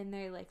it had been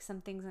there, like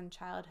some things in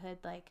childhood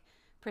like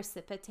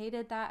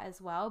precipitated that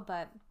as well,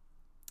 but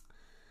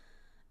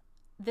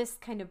this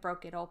kind of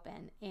broke it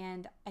open.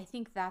 And I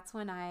think that's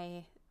when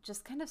I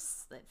just kind of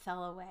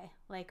fell away,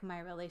 like my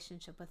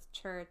relationship with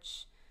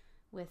church,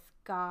 with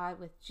God,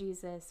 with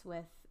Jesus,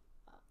 with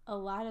a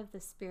lot of the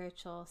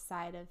spiritual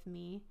side of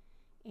me,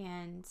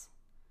 and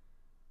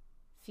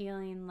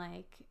feeling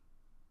like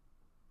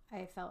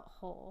I felt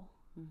whole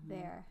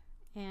there.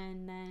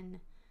 And then,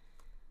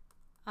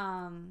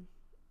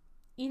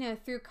 you know,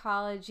 through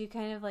college, you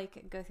kind of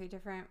like go through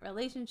different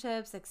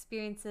relationships,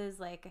 experiences.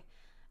 Like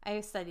I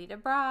studied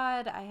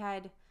abroad. I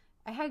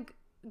had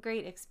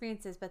great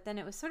experiences, but then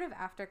it was sort of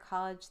after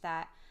college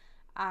that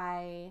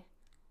I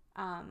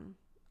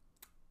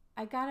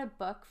got a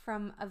book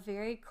from a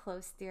very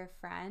close dear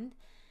friend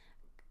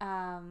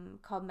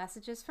called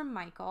Messages from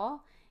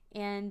Michael,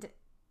 and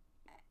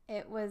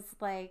it was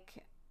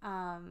like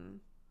I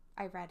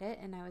read it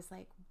and I was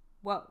like,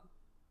 whoa,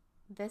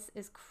 this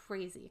is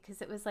crazy,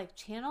 because it was like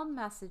channeled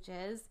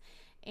messages,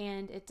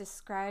 and it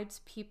described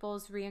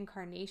people's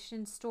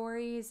reincarnation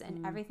stories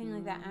and everything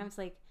like that. And I was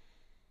like,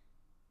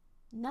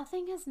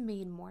 nothing has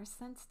made more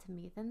sense to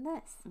me than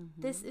this.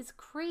 This is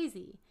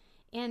crazy.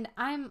 And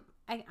I'm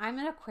an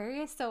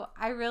Aquarius, so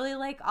I really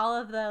like all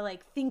of the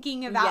like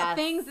thinking about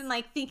things and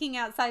like thinking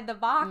outside the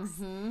box.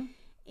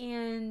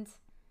 And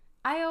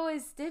I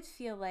always did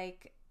feel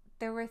like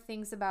there were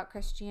things about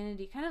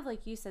Christianity, kind of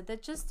like you said,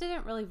 that just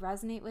didn't really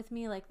resonate with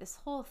me. Like this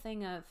whole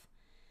thing of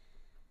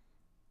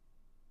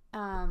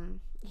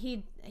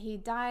he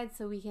died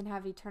so we can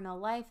have eternal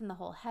life, and the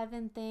whole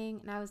heaven thing.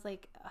 And I was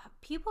like,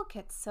 people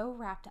get so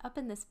wrapped up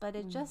in this, but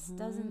it just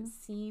doesn't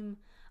seem,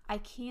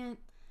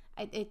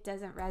 it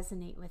doesn't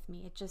resonate with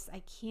me.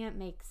 I can't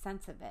make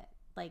sense of it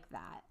like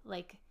that.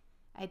 Like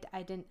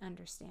I didn't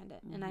understand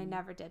it, and I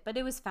never did, but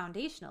it was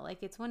foundational.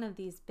 Like it's one of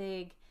these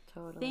big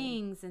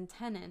things and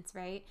tenets,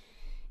 right?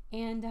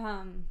 And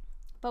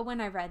but when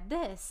I read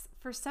this,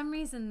 for some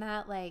reason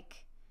that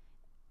like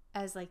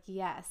I was like,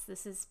 yes,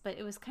 this is, but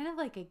it was kind of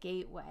like a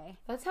gateway.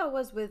 That's how it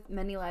was with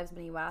Many Lives,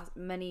 Many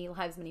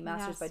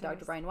Masters by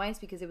Dr. Brian Weiss,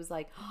 because it was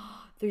like,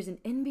 oh, there's an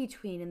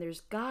in-between and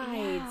there's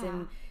guides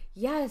and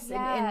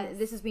and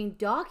this is being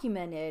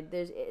documented.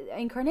 There's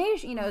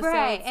incarnation, you know.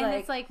 Right, so and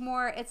it's like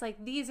more, it's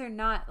like these are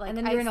not like and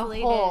then isolated.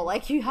 you're in a hole,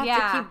 like you have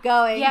to keep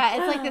going. Yeah,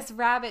 it's like this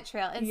rabbit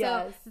trail. And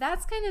so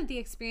that's kind of the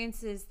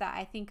experiences that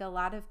I think a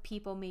lot of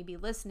people maybe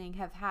listening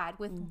have had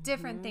with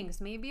different things.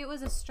 Maybe it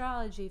was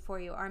astrology for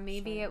you, or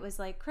maybe it was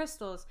like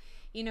crystals,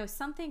 you know,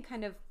 something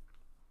kind of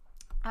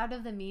out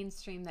of the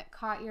mainstream that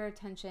caught your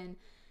attention,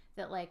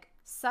 that like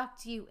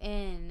sucked you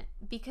in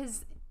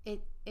because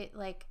it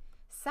like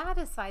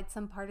satisfied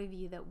some part of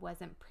you that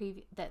wasn't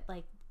that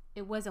like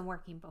it wasn't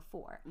working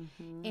before.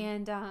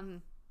 And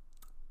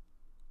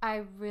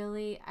I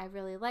really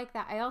like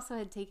that. I also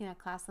had taken a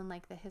class on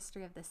like the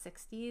history of the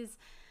 60s,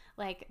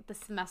 like the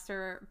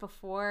semester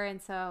before,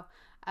 and so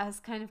I was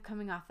kind of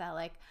coming off that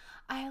like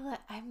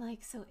I'm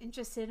like so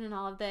interested in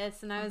all of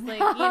this, and I was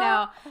like, you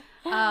know,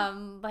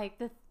 like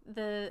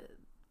the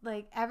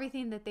like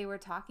everything that they were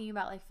talking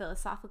about like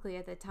philosophically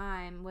at the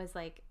time was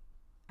like,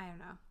 I don't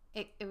know,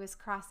 it was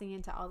crossing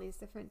into all these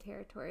different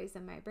territories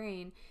in my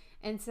brain.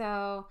 And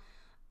so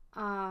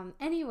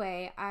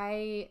anyway,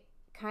 I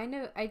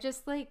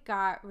just like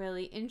got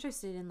really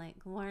interested in like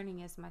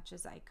learning as much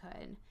as I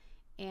could.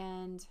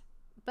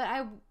 But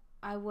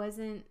I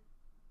wasn't,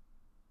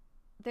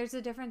 there's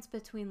a difference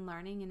between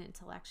learning and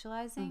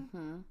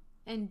intellectualizing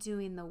and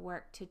doing the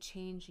work to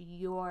change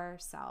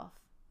yourself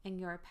and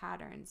your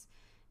patterns.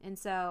 And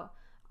so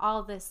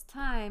all this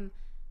time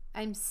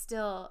I'm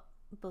still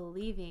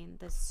believing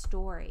the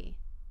story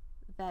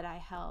that I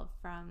held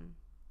from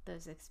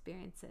those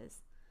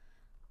experiences.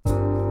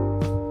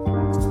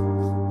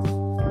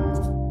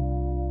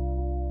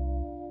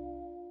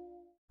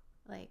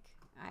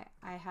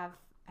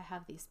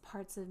 have these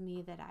parts of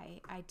me that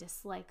I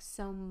dislike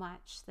so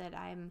much that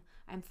I'm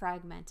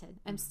fragmented.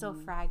 I'm still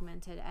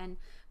fragmented.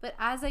 But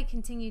as I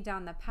continue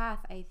down the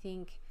path, I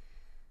think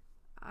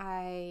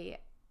I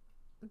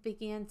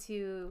began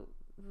to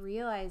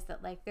realize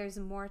that like there's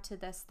more to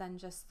this than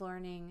just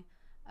learning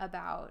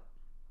about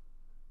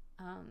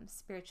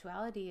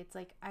spirituality. It's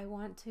like I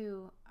want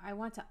to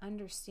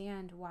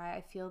understand why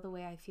I feel the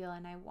way I feel,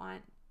 and I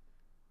want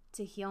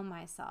to heal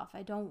myself.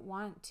 I don't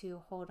want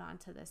to hold on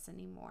to this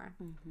anymore.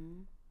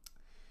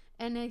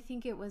 And I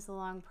think it was a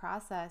long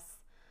process,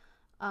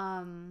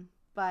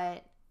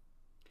 but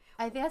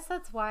I guess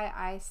that's why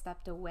I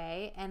stepped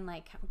away, and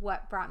like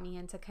what brought me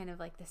into kind of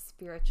like the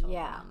spiritual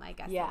realm, I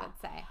guess I would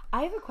say.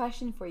 I have a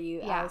question for you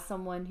as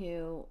someone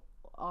who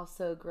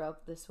also grew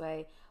up this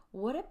way.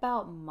 What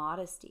about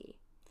modesty?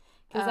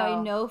 Because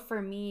I know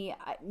for me,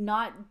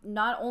 not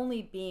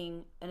only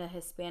being in a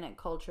Hispanic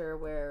culture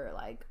where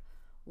like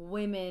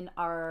women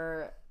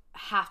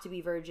have to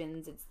be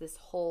virgins, it's this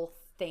whole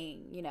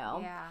thing, you know?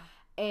 Yeah.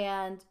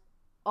 And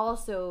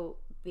also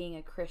being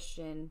a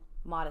Christian,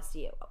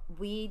 modesty.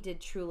 We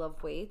did True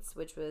Love Waits,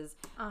 which was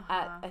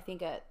I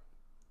think at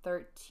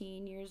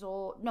 13 years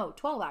old. No,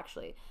 12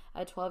 actually.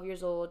 At 12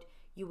 years old,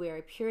 you wear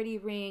a purity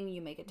ring,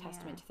 you make a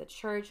testament to the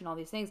church and all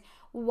these things.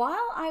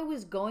 While I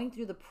was going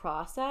through the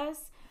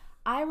process,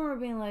 I remember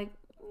being like,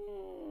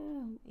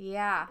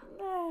 yeah.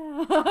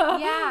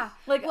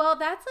 Like, well,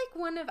 that's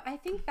like I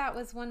think that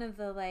was one of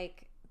the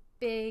like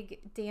big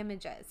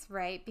damages,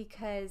 right?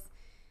 Because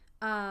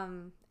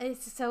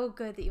it's so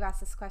good that you asked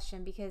this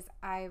question, because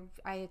I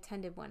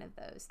attended one of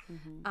those.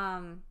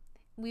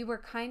 We were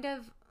kind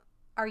of,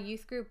 our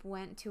youth group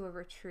went to a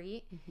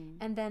retreat,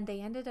 and then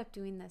they ended up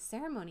doing the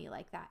ceremony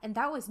like that, and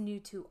that was new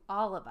to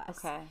all of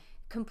us.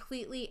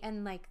 Completely.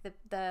 And like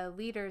the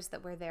leaders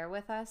that were there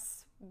with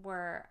us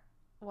were,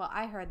 well,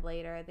 I heard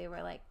later, they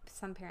were like,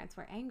 some parents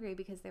were angry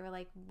because they were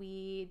like,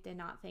 we did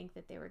not think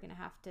that they were going to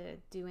have to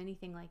do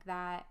anything like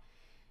that.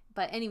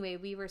 But anyway,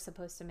 we were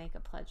supposed to make a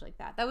pledge like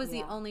that. That was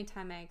the only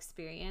time I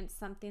experienced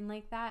something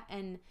like that.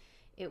 And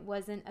it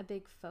wasn't a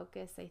big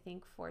focus, I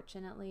think,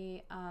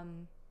 fortunately.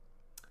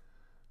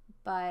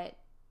 But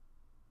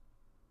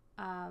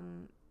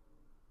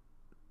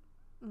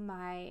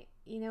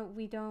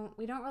we don't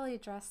really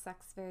address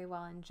sex very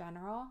well in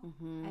general.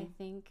 I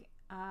think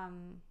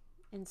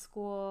in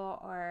school,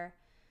 or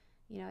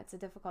it's a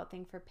difficult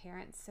thing for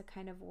parents to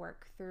kind of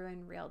work through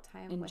in real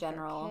time with their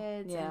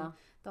kids, and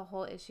the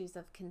whole issues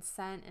of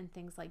consent and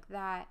things like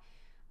that.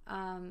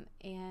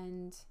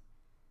 And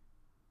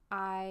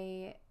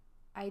I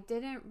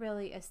didn't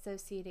really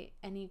associate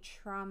any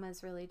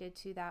traumas related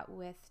to that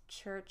with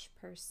church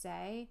per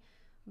se,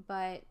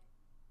 but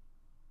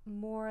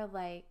more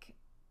like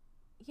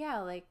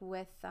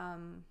with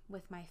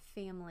my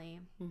family.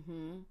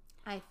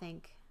 I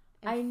think.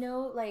 I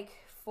know, like,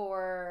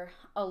 for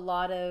a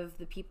lot of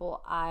the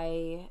people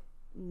I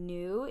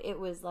knew, it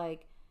was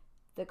like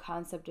the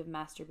concept of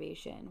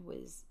masturbation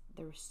was,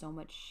 there was so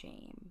much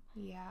shame.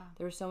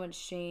 There was so much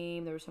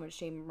shame. There was so much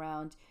shame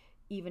around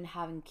even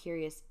having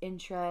curious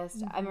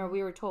interest. I remember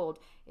we were told,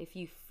 if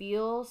you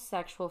feel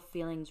sexual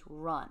feelings,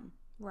 run.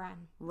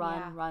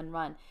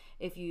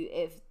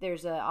 If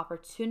there's an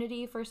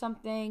opportunity for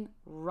something,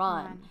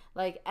 run.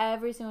 Like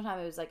every single time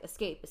it was like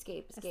escape,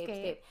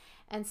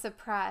 and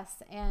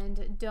suppress,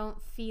 and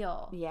don't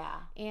feel.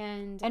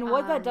 And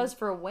what that does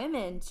for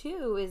women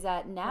too is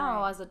that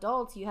now as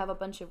adults, you have a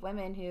bunch of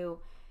women who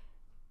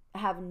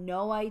have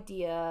no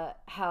idea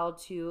how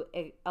to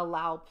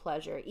allow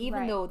pleasure,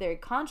 even though they're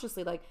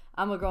consciously like,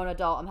 I'm a grown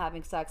adult, I'm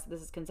having sex,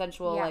 this is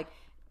consensual, like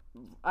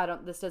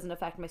this doesn't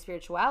affect my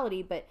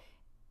spirituality, but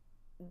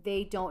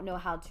they don't know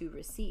how to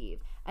receive.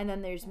 And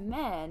then there's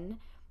men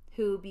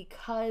who,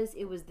 because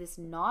it was this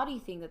naughty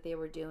thing that they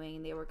were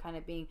doing, they were kind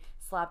of being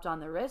slapped on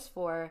the wrist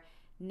for,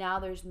 now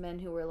there's men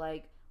who were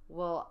like,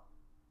 well,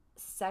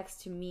 sex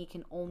to me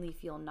can only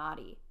feel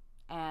naughty,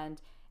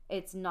 and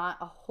it's not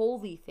a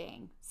holy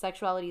thing.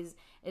 Sexuality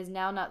is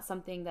now not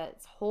something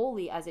that's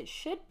holy as it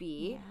should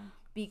be,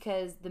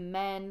 because the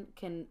men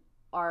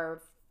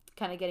are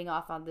kind of getting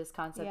off on this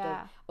concept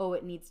of,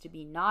 it needs to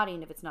be naughty,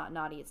 and if it's not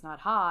naughty, it's not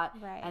hot.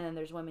 And then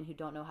there's women who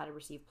don't know how to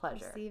receive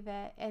pleasure.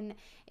 And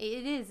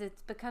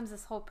it becomes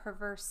this whole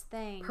perverse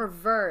thing.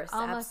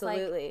 Almost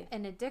absolutely. Like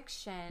an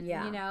addiction,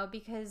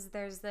 because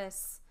there's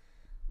this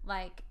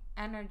like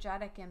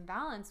energetic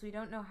imbalance. We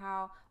don't know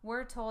how.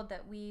 We're told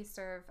that we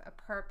serve a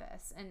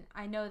purpose, and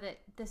I know that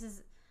this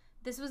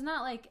was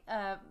not like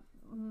a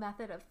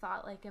method of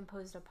thought like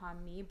imposed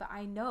upon me, but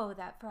I know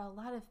that for a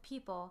lot of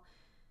people,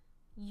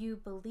 you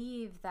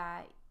believe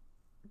that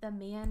the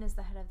man is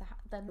the head of the house.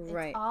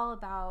 It's all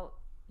about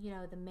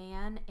the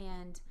man,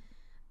 and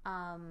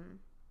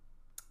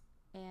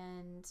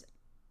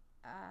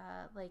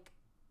like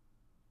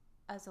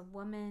as a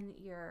woman,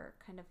 you're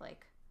kind of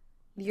like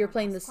you're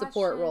playing the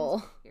support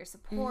role. Your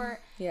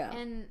support,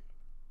 and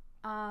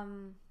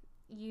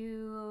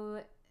you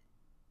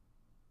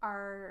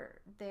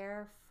are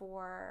there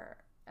for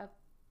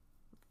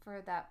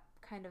that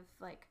kind of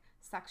like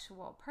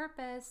sexual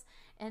purpose,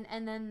 and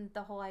then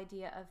the whole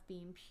idea of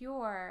being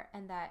pure,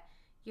 and that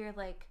you're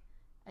like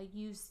a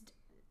used,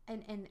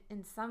 and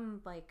in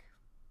some, like,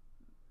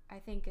 I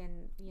think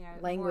in, you know,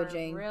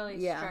 languaging, more really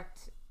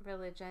strict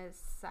religious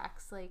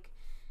sects, like,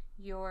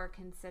 you're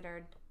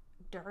considered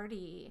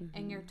dirty,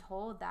 and you're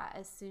told that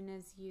as soon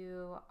as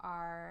you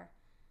are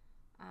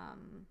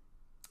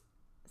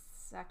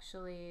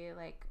sexually,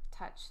 like,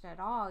 touched at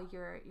all,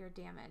 you're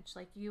damaged,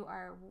 like, you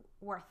are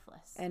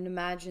worthless. And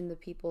imagine the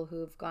people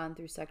who have gone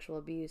through sexual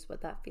abuse,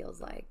 what that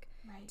feels like.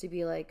 Right. To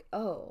be like,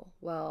 oh,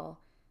 well,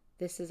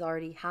 this has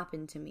already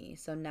happened to me,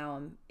 so now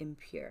I'm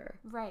impure.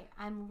 Right.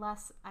 I'm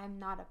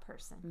not a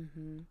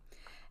person.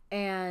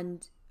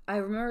 And I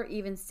remember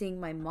even seeing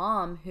my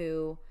mom,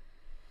 who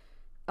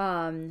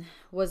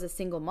was a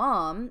single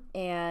mom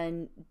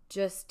and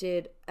just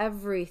did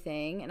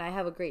everything. And I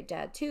have a great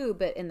dad too,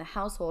 but in the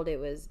household, it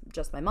was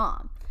just my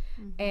mom.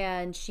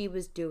 And she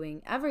was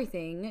doing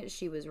everything.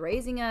 She was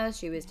raising us.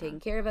 She was taking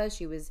care of us.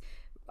 She was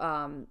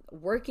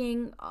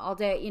working all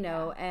day, you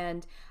know.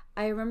 And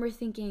I remember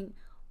thinking,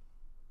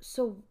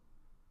 so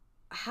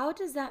how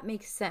does that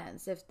make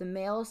sense if the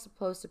male is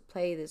supposed to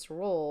play this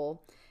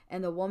role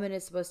and the woman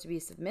is supposed to be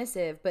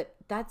submissive? But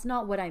that's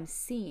not what I'm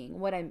seeing.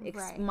 What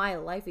my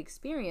life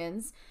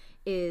experience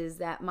is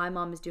that my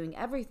mom is doing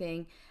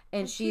everything,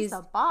 and she's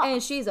a boss.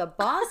 And she's a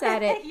boss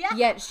at it.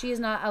 Yet she's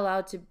not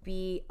allowed to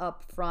be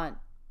up front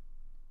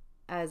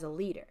as a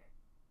leader.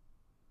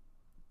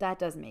 That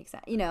doesn't make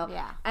sense, you know?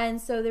 Yeah. And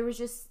so there was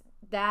just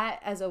that,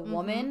 as a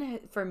woman,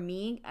 for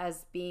me,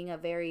 as being a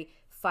very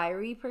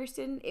fiery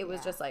person, it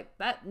was just like,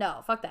 that,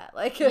 no, fuck that.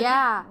 Like, no.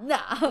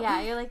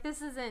 Yeah, you're like,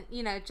 this isn't,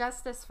 you know,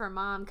 justice for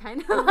mom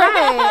kind of.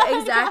 Right,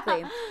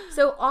 exactly.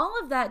 So all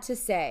of that to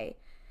say,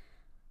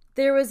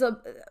 there was a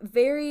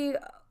very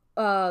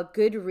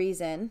good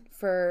reason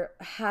for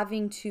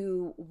having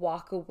to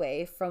walk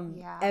away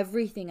from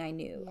everything I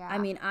knew. I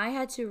mean, I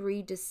had to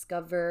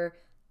rediscover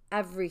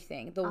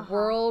everything, the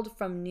world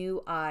from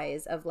new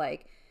eyes, of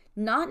like,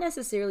 not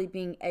necessarily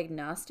being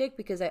agnostic,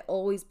 because I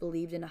always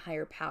believed in a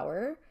higher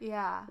power.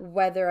 Yeah.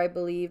 Whether I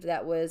believed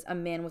that was a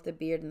man with a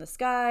beard in the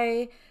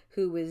sky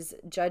who was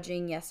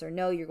judging yes or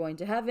no, you're going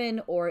to heaven,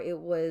 or it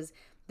was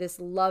this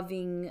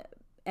loving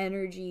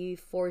energy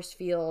force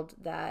field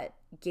that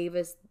gave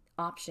us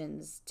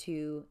options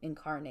to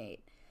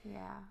incarnate.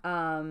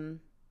 Yeah.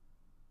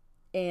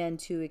 And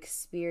to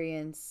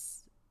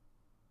experience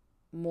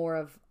more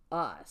of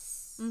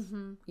us,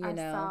 you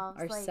know,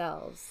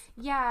 ourselves.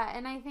 Like, yeah,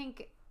 and I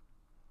think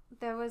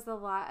there was a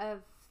lot of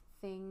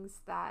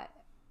things that,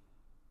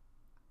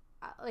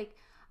 like,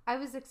 I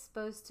was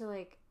exposed to,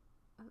 like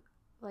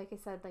I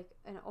said, like,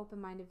 an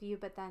open-minded view,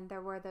 but then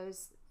there were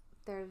those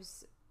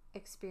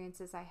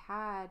experiences I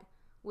had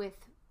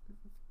with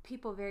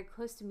people very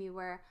close to me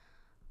where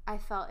I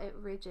felt it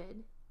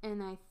rigid,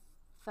 and I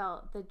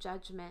felt the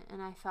judgment,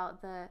 and I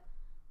felt the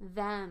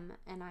them,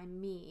 and I'm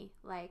me,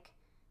 like,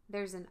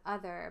 there's an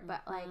other,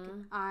 but like,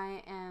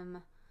 I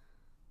am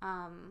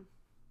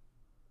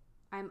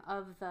I'm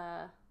of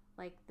the,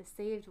 like, the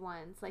saved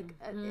ones, like,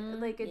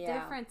 like a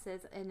difference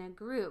is in a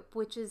group,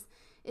 which is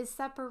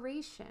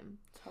separation.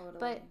 Totally.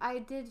 But I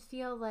did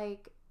feel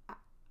like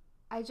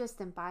I just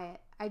didn't buy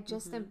it. I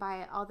just didn't buy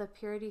it. All the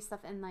purity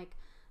stuff, and like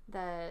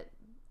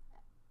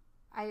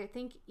I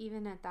think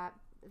even at that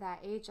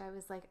age, I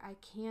was like, I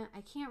can't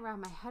wrap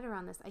my head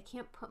around this. I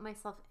can't put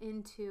myself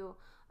into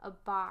a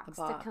box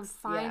to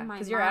confine my mind.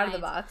 Because you're out of the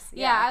box.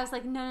 Yeah, I was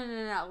like,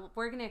 no.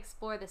 We're going to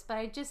explore this. But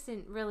I just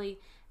didn't really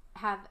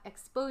have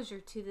exposure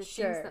to the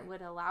things that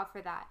would allow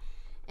for that.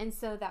 And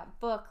so that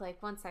book,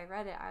 like, once I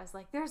read it, I was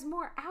like, there's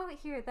more out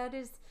here that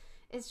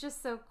it's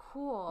just so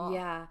cool.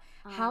 Yeah.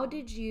 How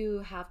did you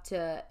have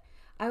to...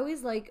 I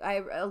always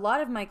a lot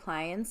of my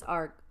clients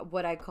are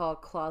what I call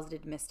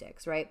closeted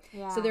mystics, right?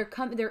 Yeah. So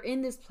they're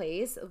in this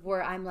place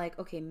where I'm like,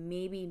 okay,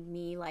 maybe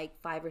me like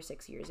 5 or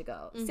 6 years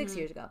ago, 6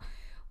 years ago,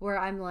 where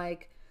I'm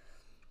like,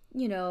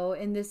 you know,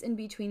 in this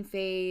in-between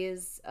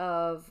phase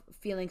of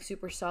feeling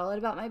super solid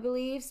about my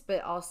beliefs,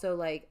 but also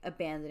like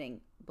abandoning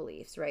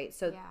beliefs, right?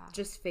 So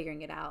just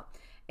figuring it out.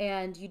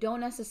 And you don't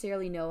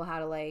necessarily know how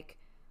to like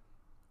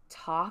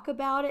talk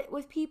about it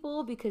with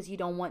people because you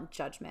don't want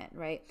judgment,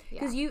 right?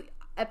 Because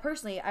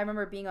personally, I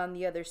remember being on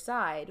the other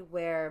side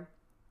where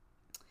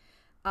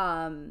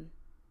being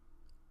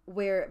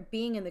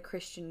in the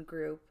Christian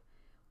group,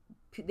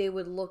 they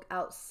would look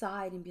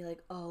outside and be like,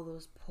 oh,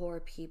 those poor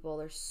people,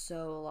 they're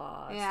so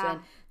lost. And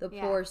the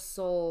poor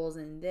souls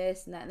and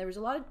this and that. And there was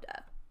a lot of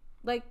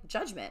like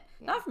judgment,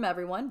 not from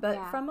everyone,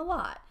 but from a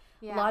lot.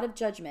 A lot of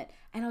judgment.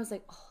 And I was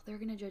like, oh, they're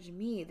going to judge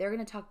me. They're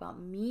going to talk about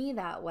me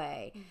that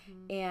way.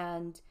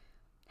 And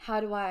how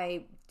do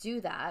I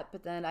do that?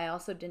 But then I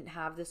also didn't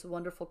have this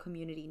wonderful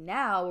community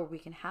now where we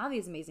can have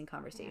these amazing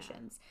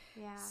conversations.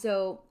 Yeah.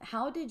 So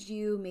how did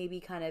you maybe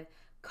kind of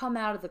come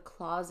out of the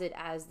closet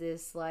as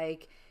this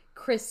like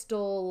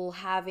crystal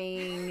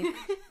having,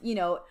 you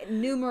know,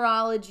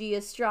 numerology,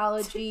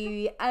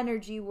 astrology,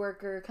 energy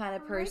worker kind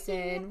of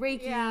person,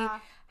 Reiki? Yeah.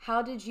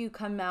 How did you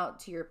come out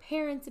to your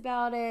parents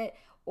about it?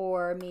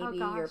 or Oh maybe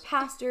your gosh.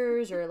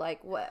 pastors, or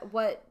like what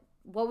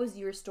was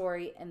your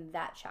story in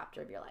that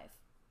chapter of your life?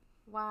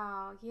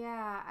 Wow.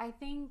 Yeah. I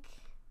think,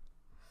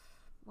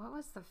 what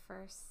was the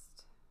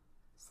first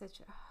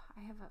situation?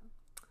 I have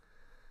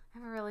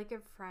a really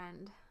good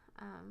friend,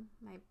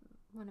 my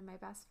one of my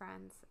best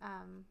friends,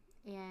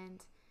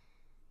 and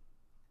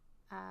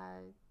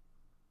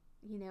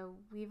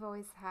we've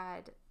always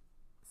had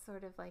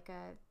sort of like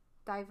a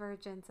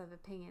divergence of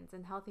opinions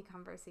and healthy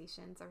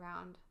conversations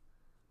around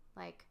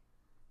like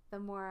the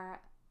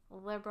more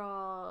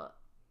liberal,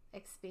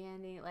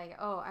 expanding, like,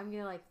 oh, I'm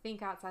gonna like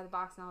think outside the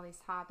box on all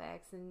these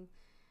topics, and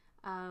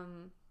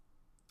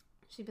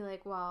she'd be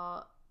like,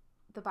 well,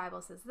 the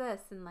Bible says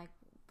this, and like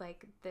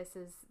this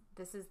is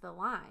the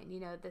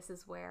line, this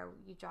is where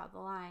you draw the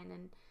line.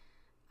 And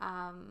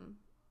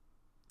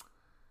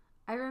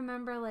I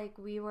remember like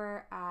we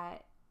were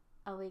at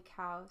a lake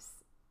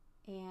house,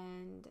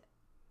 and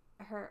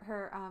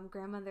her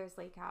grandmother's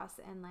lake house,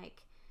 and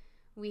like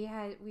we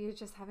were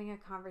just having a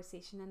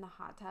conversation in the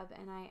hot tub,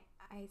 and I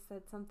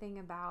said something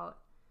about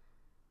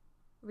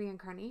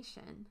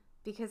reincarnation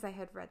because I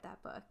had read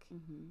that book.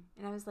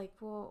 And I was like,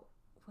 well,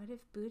 what if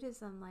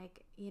Buddhism,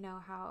 like,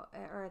 how,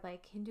 or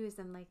like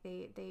Hinduism, like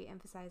they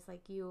emphasize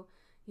like you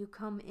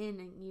come in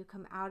and you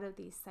come out of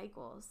these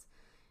cycles.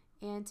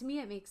 And to me,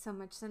 it makes so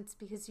much sense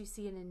because you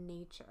see it in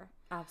nature.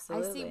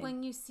 Absolutely. I see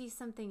when you see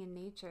something in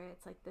nature,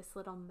 it's like this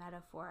little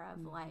metaphor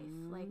of life,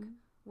 like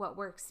what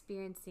we're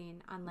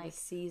experiencing on like the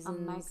seasons,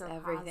 a microcosm.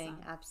 everything.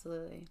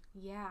 Absolutely.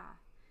 Yeah.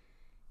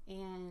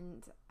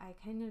 And I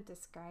kind of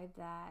described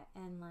that,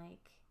 and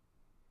like,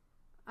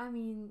 I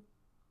mean,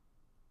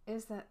 it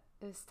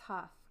was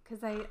tough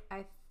because I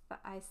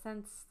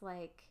sensed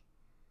like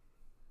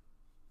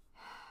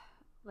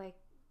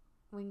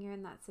when you're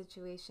in that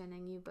situation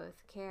and you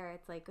both care,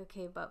 it's like,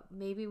 okay, but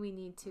maybe we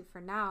need to,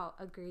 for now,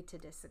 agree to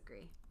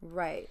disagree.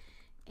 Right.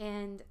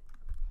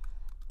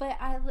 But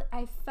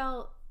I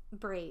felt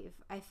brave.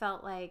 I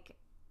felt like,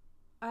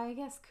 I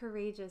guess,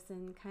 courageous,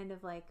 and kind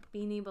of like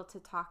being able to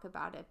talk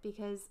about it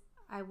because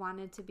I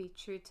wanted to be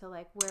true to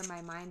like where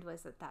my mind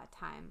was at that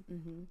time.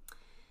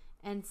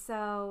 And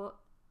so,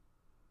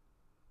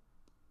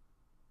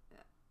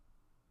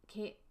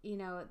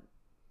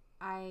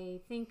 I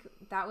think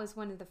that was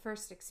one of the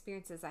first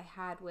experiences I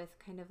had with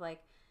kind of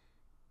like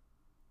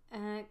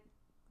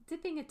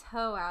dipping a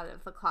toe out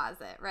of the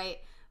closet, right?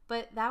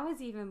 But that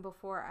was even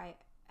before I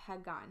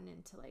had gotten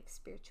into like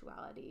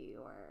spirituality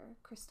or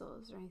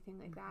crystals or anything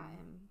like that.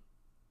 And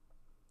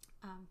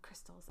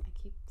crystals, I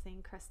keep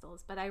saying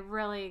crystals, but I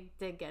really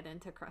did get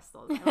into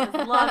crystals. I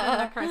was loving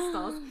the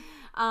crystals.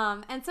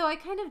 And so I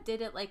kind of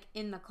did it like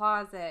in the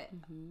closet,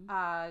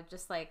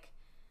 just like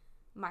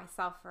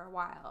myself for a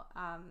while.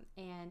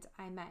 And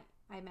I met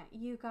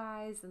you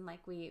guys, and like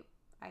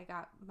I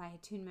got my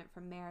attunement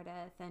from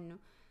Meredith, and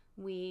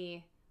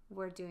we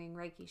were doing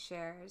Reiki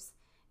shares.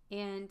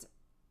 And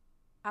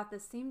at the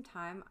same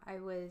time, I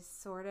was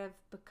sort of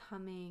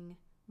becoming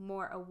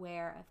more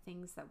aware of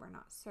things that were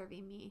not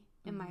serving me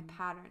in my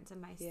patterns and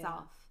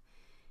myself.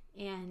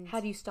 Yeah. And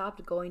had you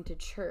stopped going to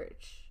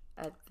church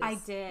at this? I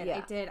did.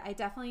 Yeah.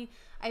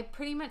 I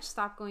pretty much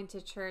stopped going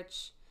to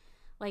church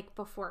like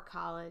before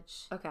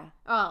college. Okay.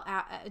 Well,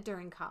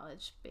 during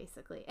college,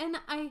 basically. And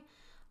I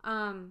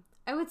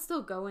would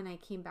still go when I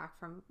came back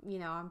from,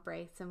 on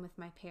breaks and with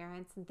my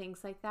parents and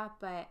things like that,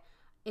 but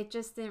it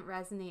just didn't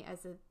resonate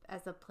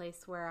as a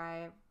place where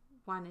I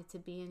wanted to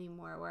be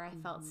anymore, where I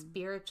felt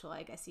spiritual,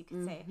 I guess you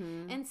could say.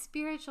 And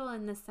spiritual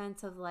in the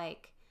sense of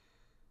like,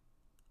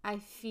 I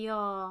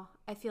feel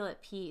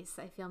at peace.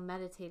 I feel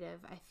meditative.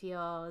 I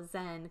feel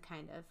zen,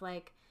 kind of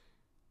like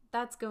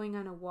that's going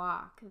on a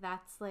walk.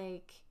 That's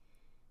like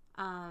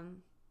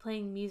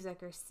playing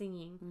music or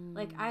singing.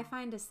 Like I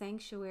find a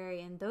sanctuary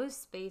in those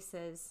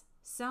spaces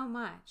so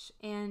much.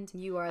 And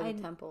you are the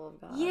temple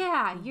of God.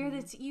 Yeah, you're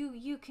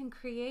you can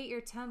create your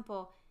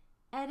temple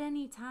at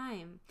any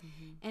time.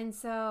 And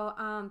so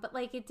but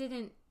like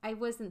I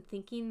wasn't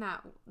thinking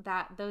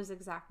that those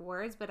exact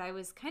words, but I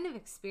was kind of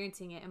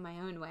experiencing it in my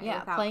own way,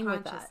 without playing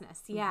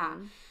consciousness. With that.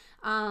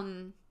 Yeah.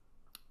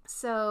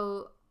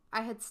 So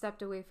I had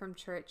stepped away from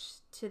church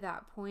to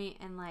that point,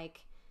 and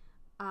like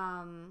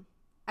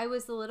I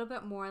was a little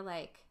bit more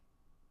like,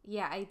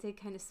 yeah, I did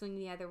kind of swing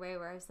the other way,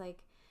 where I was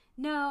like,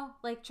 no,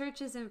 like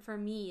church isn't for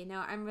me.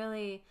 I'm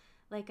really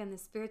like on the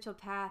spiritual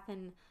path,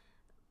 and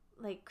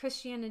like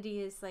Christianity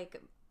is like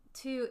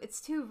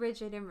it's too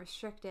rigid and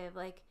restrictive.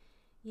 Like,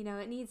 we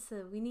need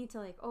to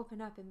like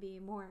open up and be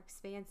more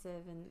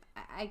expansive. And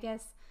I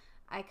guess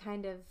I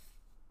kind of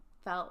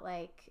felt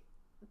like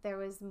there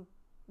was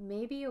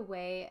maybe a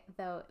way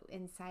though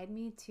inside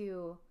me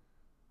to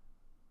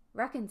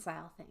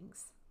reconcile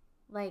things.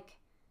 Like,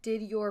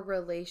 did your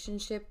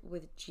relationship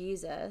with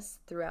Jesus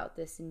throughout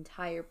this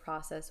entire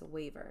process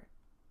waver?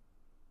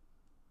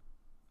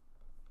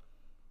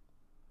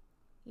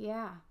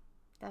 Yeah,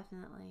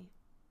 definitely.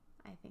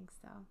 I think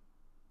so.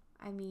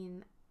 I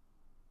mean,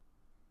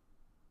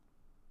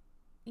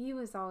 he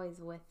was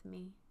always with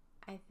me,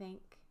 I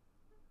think.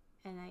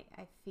 And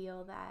I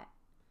feel that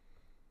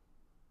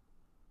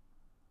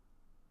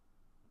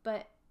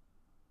But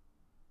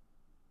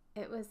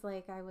it was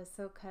like I was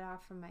so cut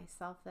off from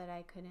myself that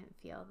I couldn't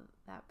feel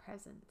that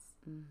presence.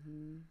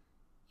 Mm-hmm.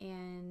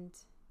 And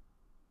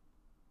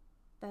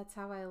that's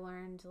how I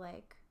learned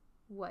like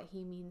what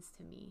he means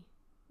to me,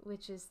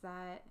 which is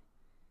that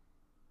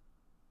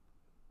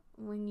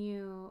when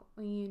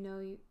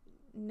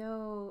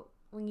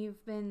when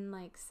you've been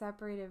like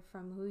separated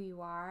from who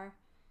you are,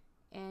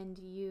 and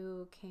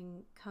you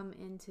can come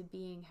into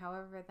being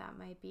however that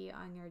might be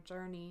on your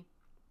journey,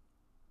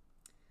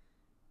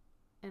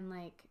 and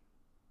like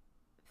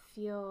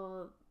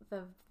feel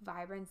the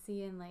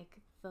vibrancy and like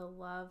the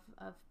love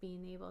of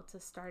being able to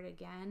start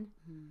again.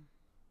 Mm-hmm.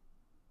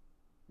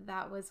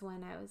 That was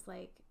when I was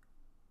like,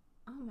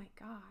 oh my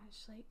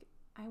gosh, like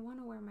I want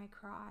to wear my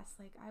cross.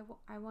 Like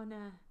I want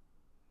to,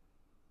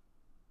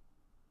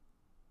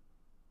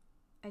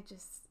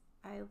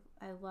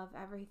 I love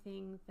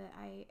everything that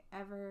I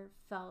ever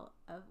felt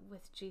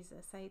with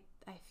Jesus. I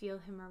feel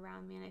him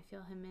around me, and I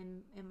feel him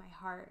in my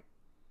heart.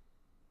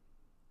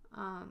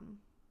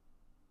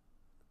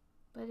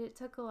 But it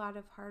took a lot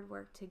of hard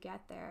work to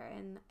get there,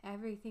 and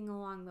everything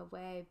along the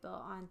way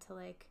built onto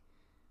like,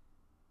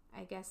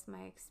 I guess,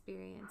 my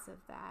experience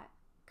of that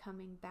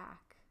coming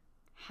back.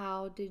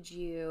 How did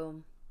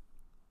you...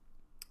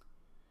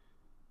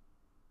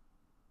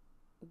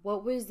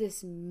 What was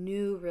this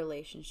new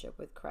relationship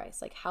with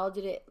Christ? Like, how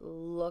did it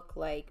look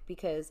like?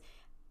 Because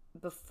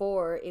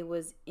before, it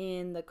was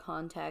in the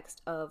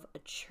context of a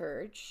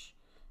church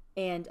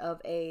and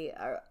of a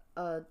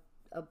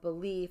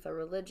belief, a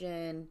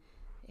religion,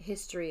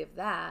 history of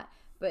that.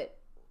 But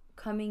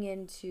coming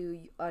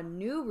into a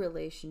new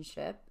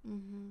relationship,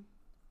 Mm-hmm.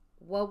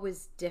 what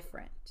was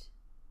different?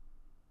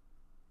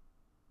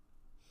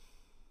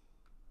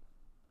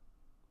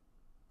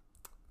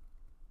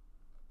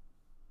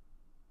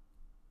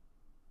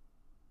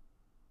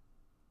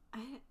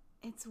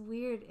 It's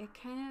weird. It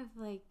kind of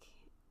like,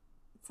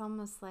 it's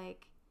almost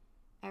like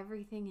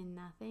everything and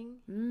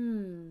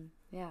nothing.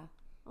 Yeah.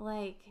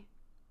 Like,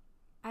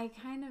 I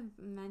kind of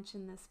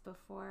mentioned this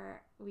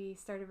before we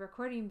started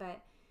recording,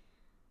 but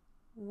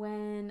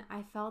when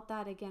I felt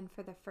that again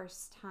for the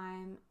first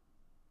time,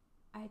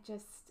 I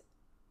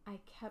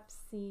kept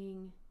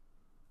seeing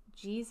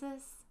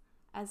Jesus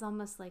as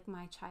almost like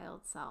my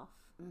child self.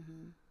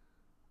 Mm-hmm.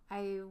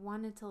 I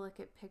wanted to look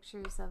at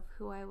pictures of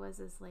who I was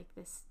as like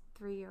this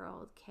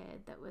 3-year-old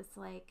kid that was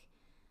like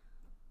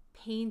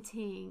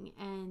painting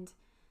and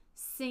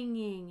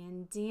singing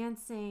and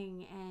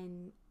dancing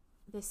and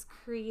this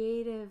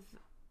creative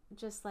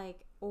just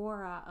like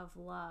aura of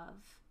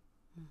love.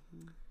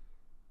 Mm-hmm.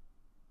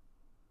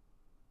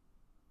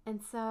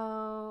 And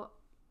so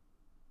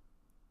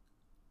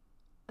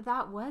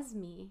that was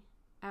me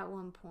at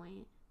one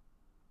point.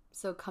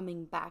 So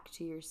coming back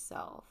to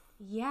yourself.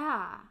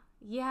 Yeah.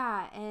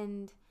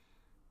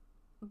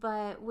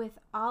 But with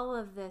all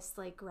of this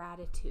like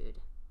gratitude,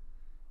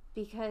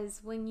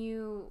 because when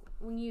you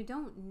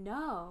don't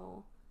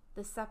know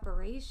the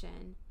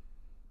separation,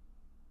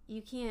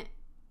 you can't,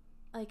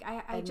 like,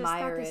 I just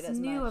got this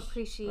new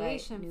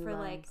appreciation for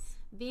like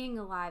being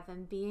alive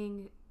and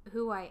being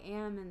who I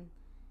am,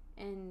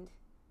 and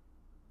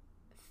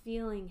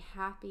feeling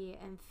happy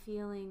and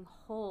feeling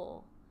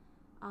whole.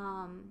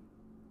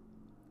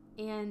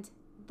 And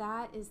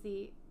that is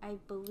I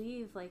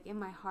believe, like in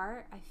my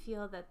heart, I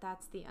feel that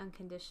that's the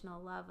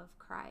unconditional love of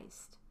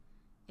Christ,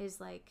 is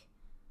like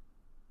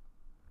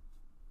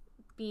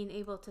being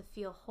able to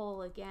feel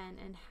whole again,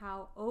 and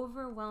how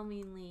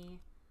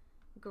overwhelmingly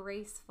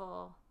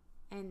graceful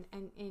and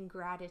in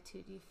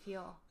gratitude you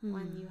feel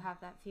when you have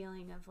that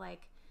feeling of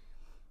like,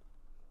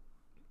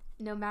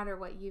 no matter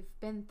what you've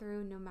been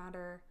through, no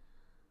matter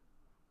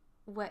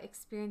what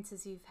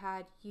experiences you've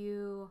had,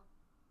 you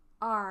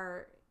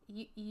are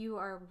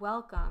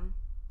welcome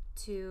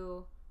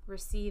to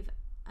receive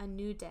a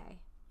new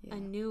day, a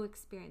new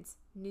experience,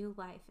 new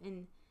life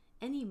in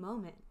any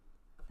moment.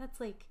 That's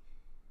like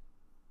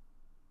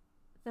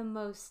the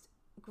most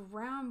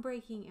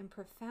groundbreaking and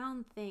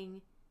profound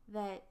thing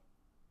that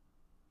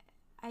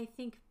I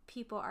think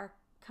people are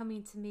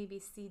coming to maybe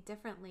see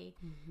differently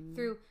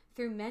through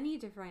many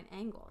different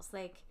angles.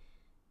 Like,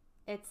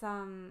 it's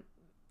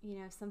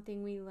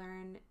something we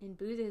learn in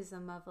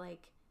Buddhism of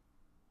like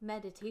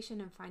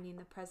meditation and finding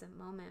the present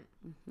moment.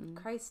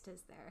 Christ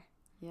is there.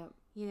 Yep.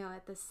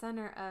 At the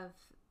center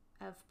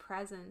of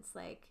presence,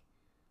 like,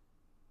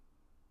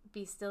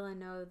 be still and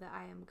know that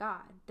I am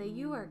God, that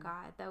you are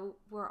God, that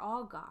we're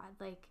all God,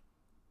 like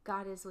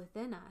God is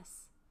within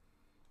us.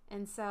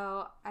 And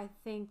so I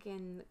think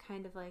in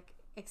kind of like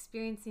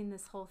experiencing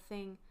this whole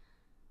thing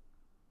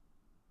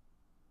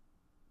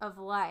of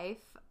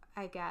life,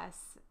 I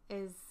guess,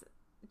 is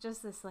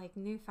just this like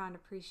newfound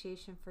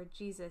appreciation for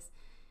Jesus,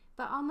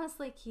 but almost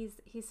like he's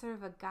sort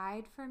of a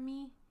guide for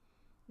me,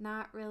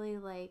 not really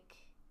like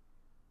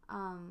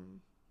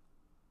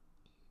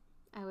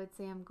I would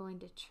say I'm going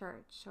to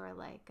church, or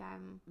like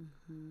I'm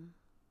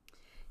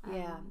I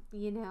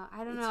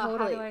don't know,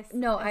 totally. how do I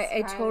no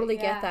I totally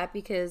it? get that,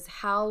 because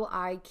how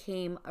I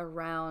came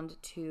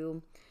around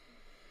to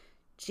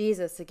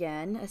Jesus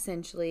again,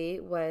 essentially,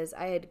 was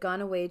I had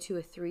gone away to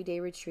a 3-day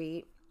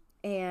retreat,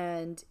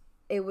 and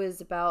it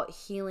was about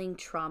healing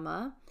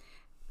trauma.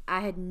 I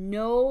had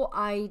no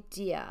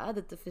idea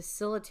that the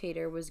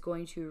facilitator was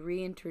going to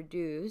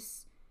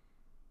reintroduce,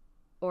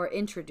 or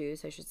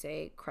introduce, I should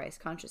say, Christ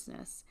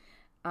consciousness.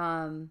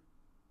 And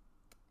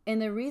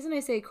the reason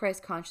I say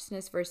Christ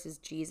consciousness versus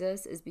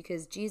Jesus is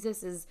because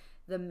Jesus is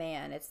the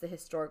man. It's the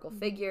historical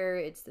figure.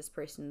 It's this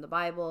person in the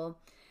Bible.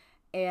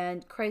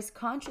 And Christ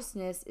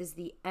consciousness is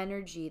the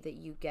energy that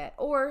you get,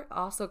 or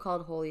also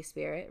called Holy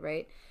Spirit,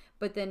 right?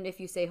 But then if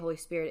you say Holy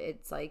Spirit,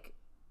 it's like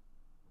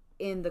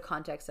in the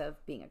context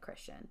of being a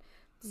Christian.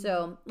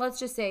 So let's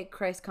just say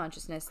Christ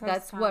consciousness.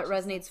 That's what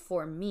resonates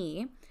for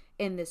me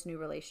in this new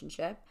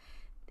relationship.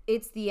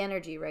 It's the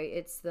energy, right?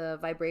 It's the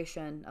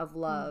vibration of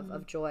love,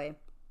 of joy.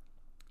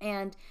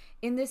 And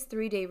in this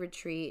 3-day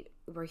retreat,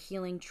 we're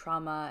healing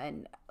trauma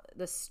and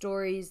the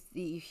stories that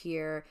you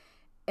hear.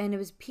 And it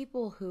was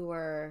people who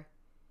were...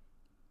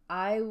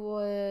 I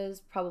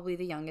was probably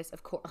the youngest,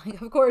 of course. Like,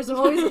 of course, I'm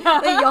always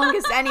the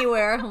youngest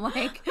anywhere. I'm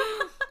like,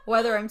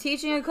 whether I'm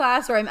teaching a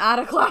class or I'm at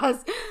a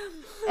class.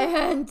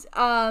 And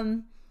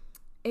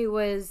it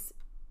was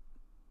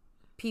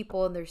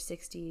people in their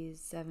 60s,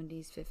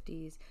 70s,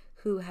 50s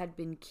who had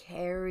been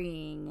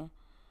carrying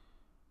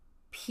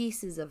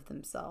pieces of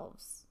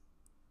themselves,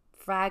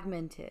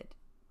 fragmented,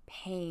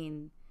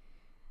 pain,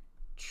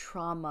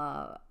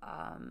 trauma,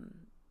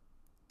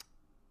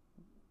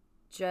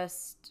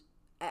 just...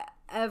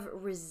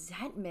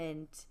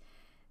 resentment.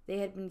 They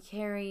had been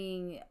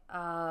carrying,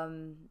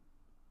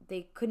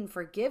 they couldn't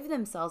forgive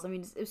themselves. I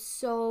mean, there's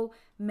so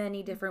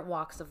many different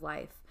walks of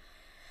life.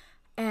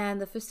 And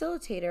the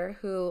facilitator,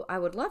 who I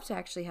would love to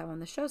actually have on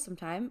the show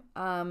sometime,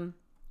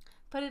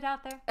 put it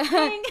out there.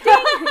 Ding.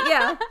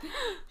 Yeah.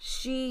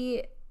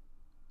 She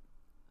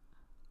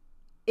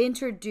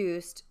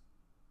introduced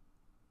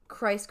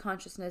Christ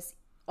consciousness,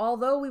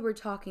 although we were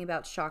talking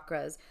about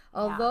chakras,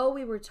 although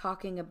we were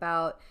talking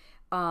about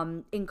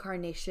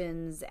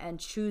incarnations and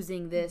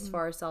choosing this for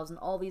ourselves and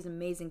all these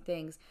amazing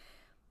things.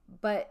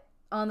 But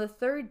on the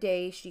 3rd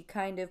day, she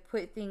kind of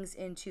put things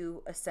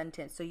into a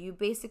sentence. So you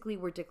basically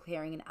were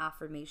declaring an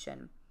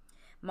affirmation.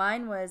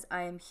 Mine was,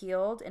 I am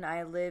healed and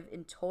I live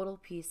in total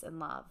peace and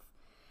love.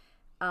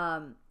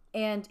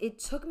 And it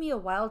took me a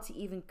while to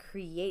even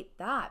create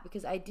that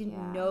because I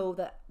didn't know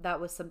that that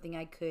was something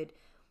I could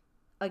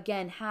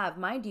again have.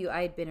 Mind you,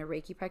 I had been a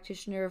Reiki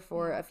practitioner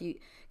for a few,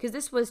 because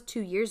this was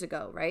 2 years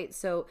ago, right?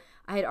 So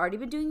I had already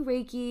been doing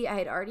Reiki. I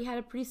had already had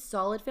a pretty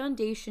solid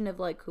foundation of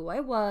like who I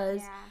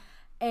was.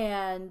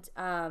 And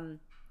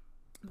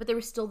but there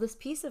was still this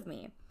piece of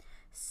me.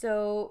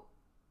 So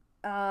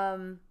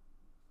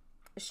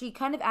she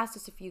kind of asked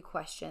us a few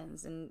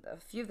questions, and a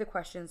few of the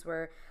questions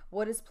were,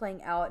 what is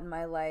playing out in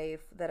my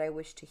life that I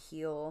wish to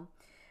heal?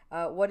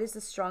 What is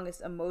the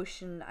strongest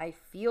emotion I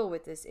feel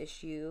with this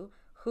issue?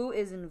 Who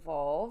is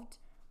involved?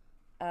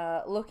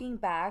 Looking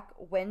back,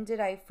 when did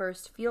I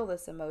first feel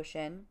this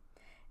emotion?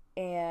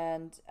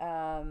 And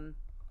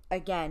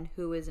again,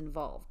 who is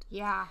involved?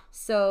 Yeah.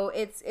 So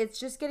it's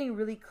just getting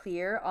really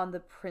clear on the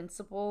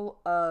principle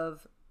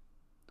of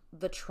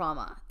the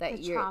trauma that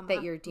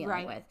you're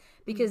dealing with,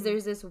 because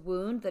there's this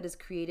wound that has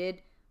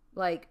created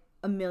like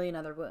a million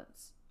other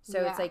wounds.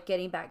 So it's like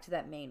getting back to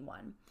that main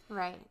one.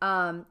 Right.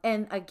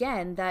 And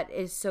again, that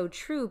is so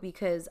true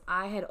because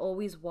I had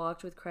always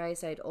walked with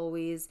Christ. I'd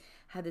always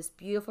had this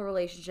beautiful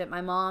relationship.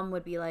 My mom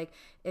would be like,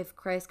 if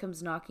Christ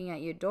comes knocking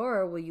at your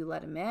door, will you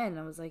let him in? And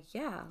I was like,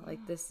 yeah,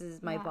 like this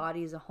is my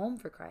body is a home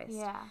for Christ.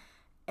 Yeah.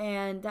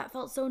 And that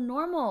felt so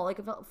normal. Like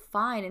it felt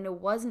fine. And it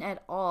wasn't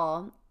at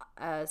all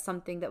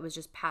something that was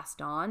just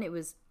passed on. It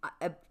was,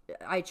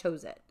 I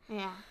chose it.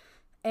 Yeah.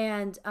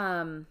 And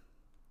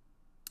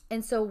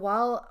so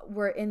while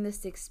we're in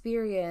this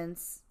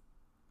experience,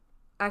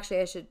 actually,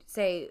 I should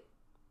say,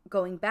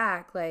 going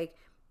back, like,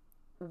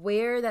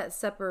 where that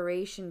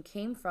separation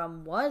came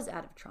from was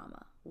out of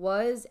trauma,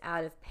 was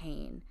out of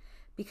pain.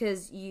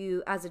 Because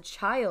you, as a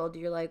child,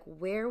 you're like,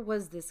 where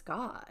was this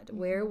God? Mm-hmm.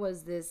 Where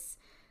was this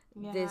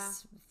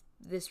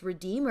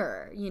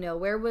Redeemer? You know,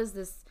 where was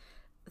this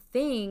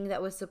thing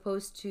that was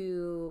supposed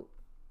to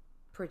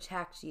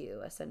protect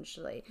you,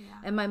 essentially? Yeah.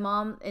 And my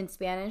mom, in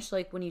Spanish,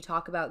 like when you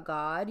talk about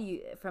God,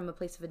 you from a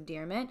place of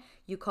endearment,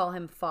 you call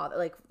him father,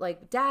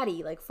 like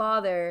daddy, like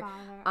father.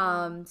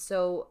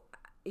 So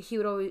she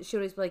would always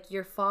be like,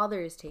 your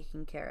father is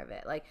taking care of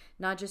it, like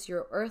not just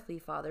your earthly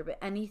father, but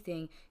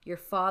anything, your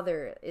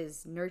father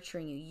is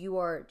nurturing you. You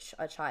are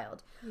a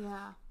child.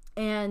 Yeah.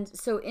 And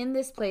so in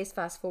this place,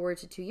 fast forward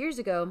to 2 years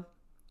ago,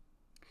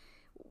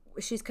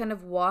 she's kind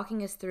of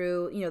walking us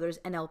through, you know, there's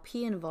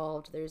NLP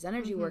involved, there's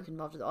energy work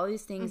involved, with all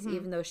these things,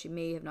 even though she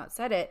may have not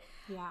said it.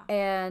 Yeah.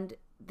 And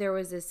there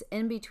was this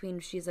in between.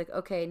 She's like,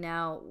 okay,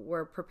 now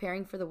we're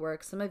preparing for the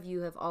work. Some of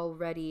you have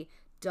already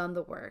done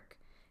the work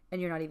and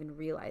you're not even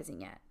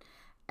realizing it.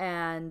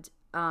 And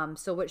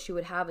so what she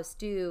would have us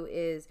do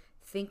is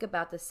think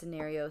about the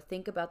scenario,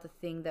 think about the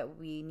thing that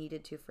we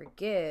needed to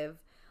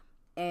forgive.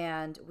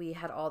 And we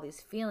had all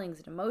these feelings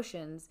and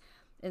emotions.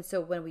 And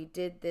so when we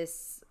did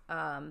this,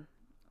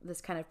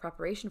 this kind of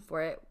preparation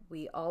for it,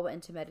 we all went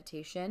into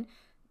meditation,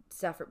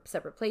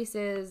 separate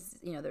places.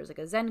 You know, there's like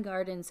a Zen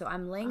garden. So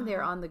I'm laying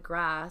there on the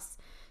grass,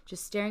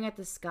 just staring at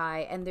the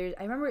sky. And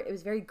I remember it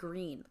was very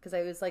green because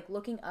I was like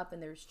looking up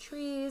and there's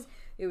trees.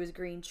 It was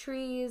green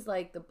trees.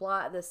 Like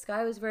the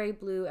sky was very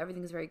blue.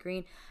 Everything was very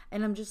green.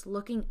 And I'm just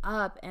looking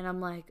up and I'm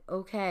like,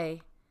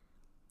 okay,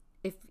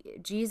 if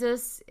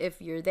Jesus,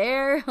 if you're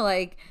there,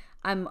 like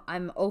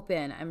I'm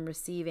open, I'm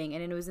receiving.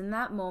 And it was in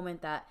that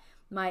moment that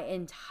my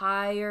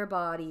entire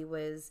body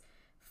was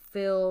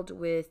filled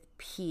with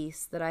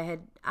peace that I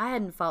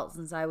hadn't felt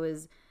since I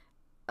was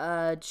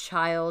a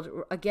child.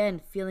 Again,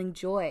 feeling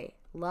joy,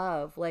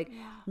 love, like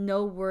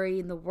no worry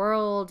in the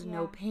world,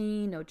 no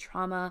pain, no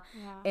trauma.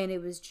 And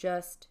it was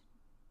just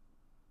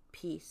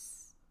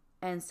peace.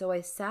 And so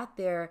I sat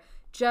there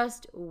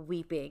just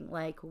weeping,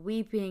 like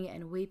weeping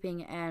and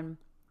weeping. And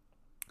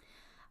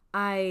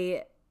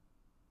I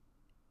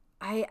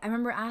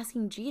remember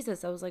asking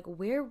Jesus, I was like,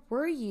 where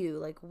were you?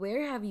 Like,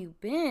 where have you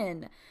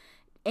been?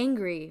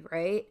 Angry,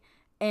 right?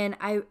 And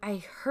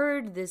I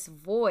heard this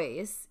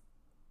voice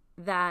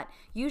that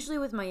usually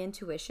with my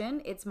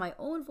intuition, it's my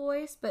own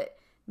voice, but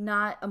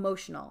not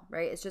emotional,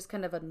 right? It's just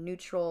kind of a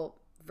neutral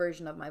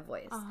version of my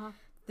voice.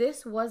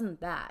 This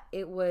wasn't that.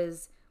 It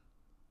was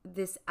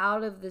this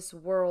out of this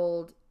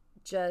world,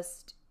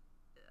 just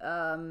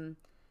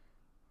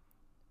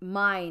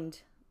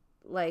mind,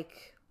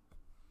 like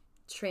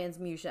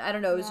transmutation. I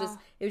don't know.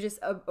 It was just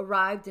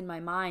arrived in my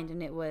mind,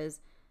 and it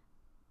was,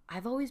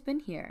 I've always been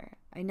here.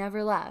 I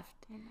never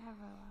left.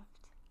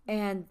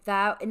 And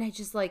I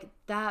just like,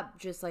 that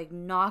just like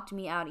knocked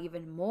me out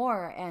even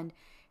more.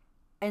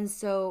 And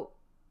so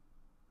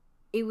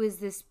it was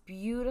this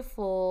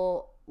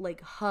beautiful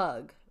like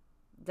hug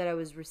that I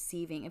was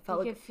receiving. It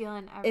felt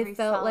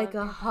like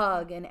a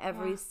hug in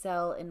every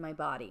cell in my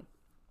body.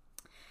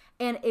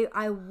 And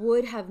I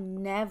would have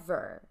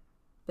never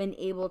been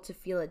able to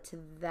feel it to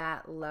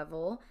that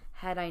level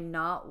had I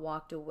not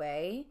walked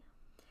away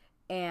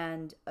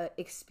and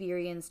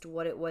experienced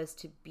what it was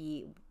to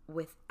be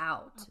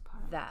without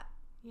that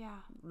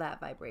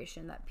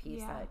vibration, that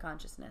peace, that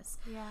consciousness.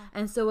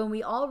 And so when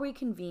we all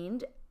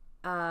reconvened,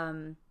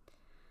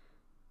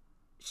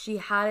 she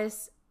had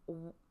us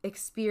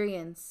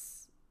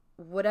experience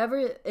whatever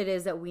it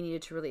is that we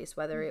needed to release,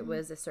 whether it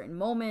was a certain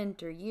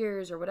moment or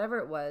years or whatever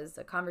it was,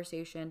 a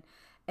conversation,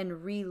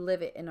 and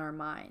relive it in our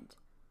mind.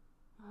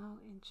 Oh,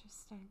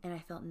 interesting. And I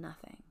felt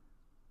nothing.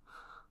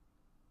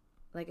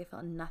 Like, I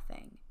felt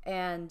nothing.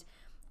 And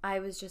I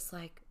was just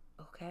like,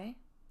 okay,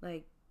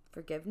 like,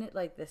 forgiveness,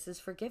 like, this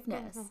is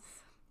forgiveness.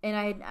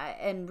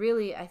 And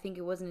really, I think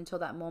it wasn't until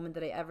that moment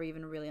that I ever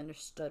even really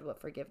understood what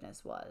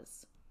forgiveness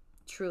was.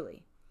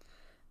 Truly.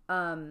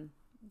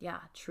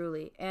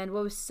 Truly. And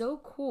what was so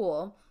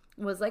cool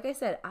was, like I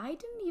said, I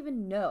didn't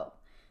even know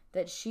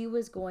that she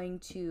was going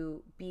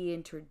to be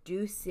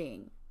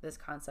introducing this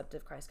concept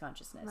of Christ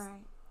consciousness.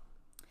 Right.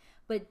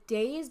 But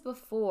days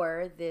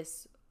before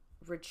this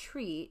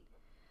retreat,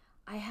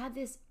 I had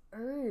this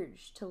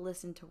urge to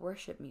listen to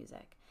worship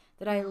music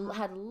that I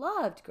had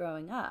loved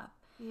growing up.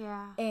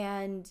 Yeah.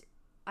 And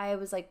I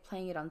was like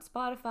playing it on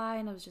Spotify,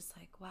 and I was just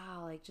like,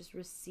 wow, like just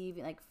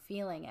receiving, like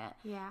feeling it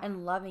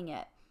and loving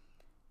it.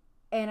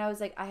 And I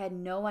was like, I had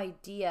no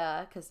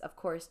idea, because of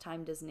course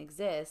time doesn't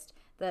exist,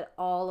 that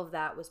all of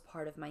that was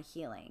part of my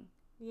healing.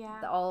 Yeah.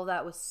 That all of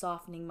that was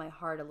softening my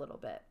heart a little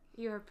bit.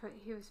 He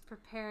was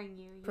preparing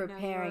you. You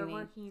preparing were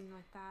working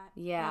with that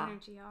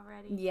energy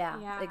already.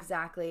 Yeah,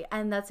 exactly.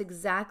 And that's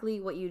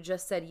exactly what you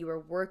just said. You were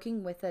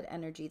working with that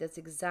energy. That's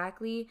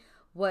exactly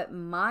what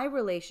my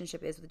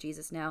relationship is with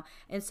Jesus now.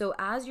 And so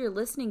as you're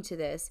listening to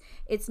this,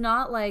 it's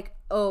not like,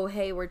 oh,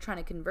 hey, we're trying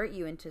to convert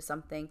you into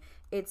something.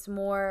 It's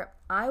more,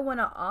 I want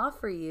to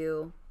offer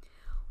you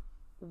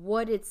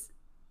what it's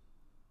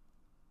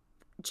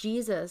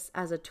Jesus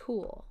as a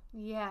tool.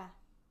 Yeah.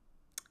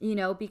 You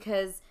know,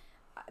 because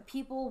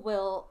people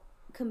will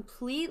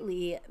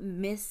completely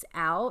miss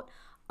out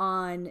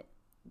on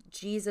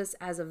Jesus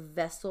as a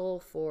vessel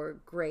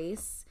for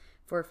grace,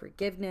 for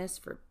forgiveness,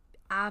 for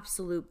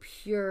absolute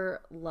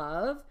pure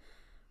love,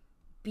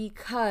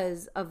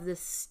 because of the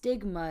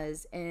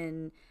stigmas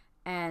and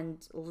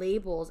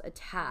labels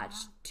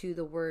attached to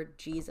the word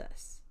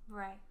Jesus.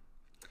 Right.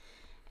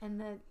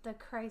 And the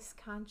Christ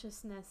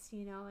consciousness,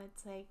 you know,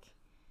 it's like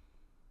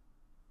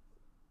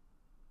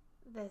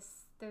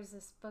there's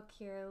this book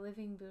here,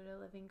 Living Buddha,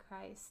 Living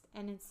Christ,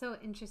 and it's so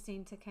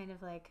interesting to kind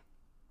of like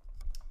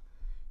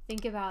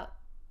think about,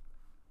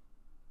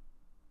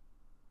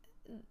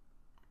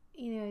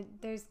 you know,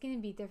 there's going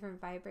to be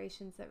different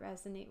vibrations that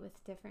resonate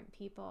with different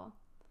people,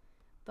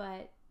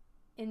 but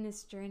in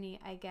this journey,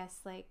 I guess,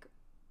 like,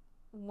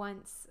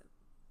 once,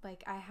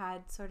 like, I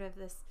had sort of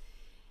this,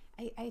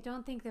 I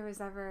don't think there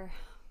was ever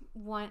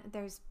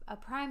there's a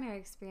primary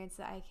experience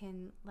that I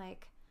can,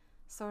 like,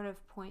 sort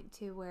of point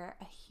to where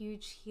a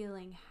huge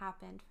healing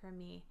happened for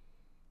me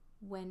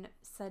when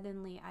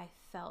suddenly I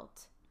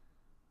felt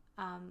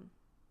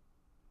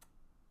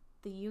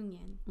the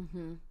union.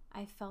 Mm-hmm.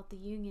 I felt the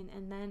union,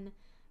 and then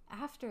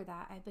after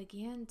that, I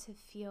began to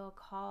feel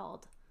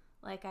called.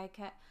 Like I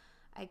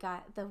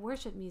got the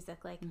worship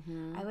music. Like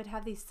I would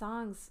have these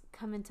songs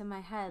come into my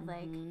head,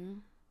 like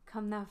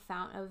 "Come Thou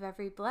Fount of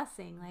Every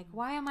Blessing." Like,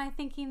 why am I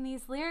thinking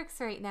these lyrics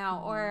right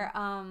now? Or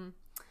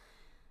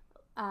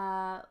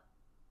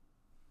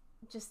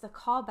just the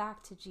call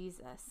back to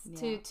Jesus,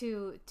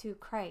 to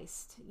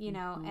Christ, you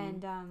know,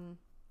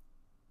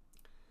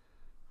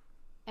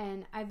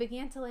 and I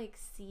began to like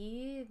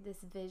see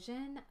this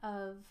vision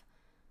of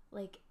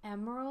like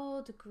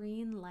emerald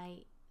green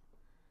light.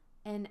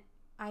 And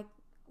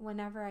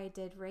whenever I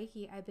did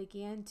Reiki,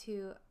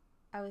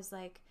 I was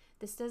like,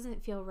 this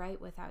doesn't feel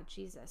right without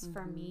Jesus.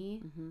 For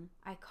me,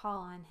 I call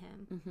on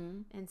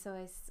him. And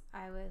so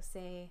I will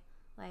say,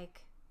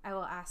 like, I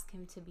will ask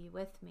him to be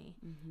with me.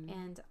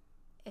 And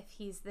if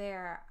he's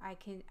there, I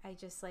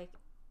just like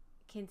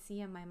can see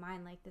in my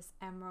mind like this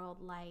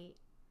emerald light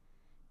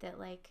that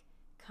like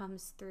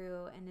comes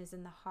through and is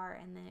in the heart,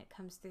 and then it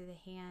comes through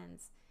the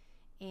hands.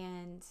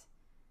 And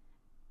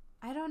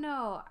I don't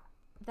know,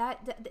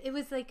 that it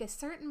was like a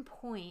certain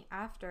point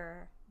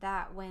after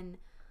that when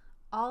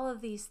all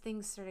of these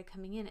things started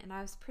coming in, and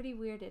I was pretty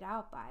weirded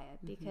out by it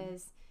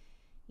because,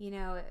 you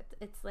know,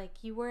 it's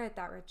like you were at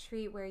that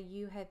retreat where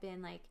you had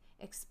been like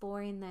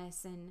exploring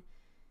this, and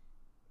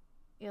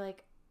you're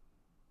like,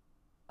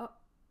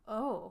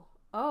 oh,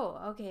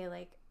 okay,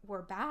 like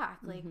we're back.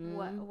 Like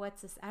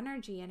what's this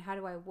energy, and how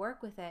do I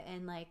work with it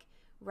and like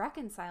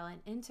reconcile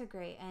and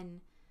integrate?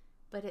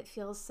 But it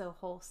feels so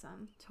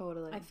wholesome.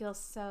 Totally. I feel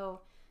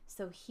so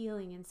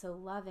healing and so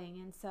loving.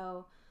 And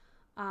so,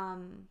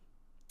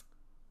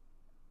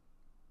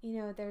 you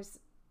know, there's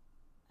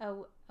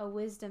a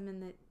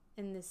wisdom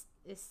in this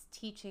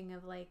teaching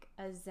of like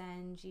a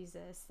Zen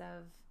Jesus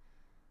of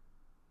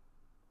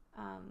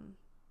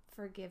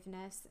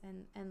forgiveness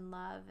and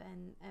love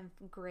and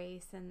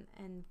grace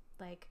and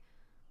like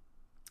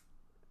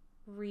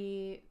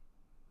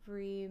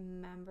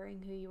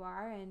remembering who you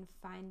are and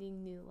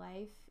finding new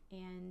life.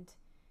 And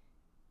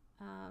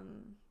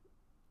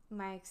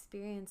my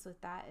experience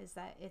with that is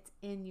that it's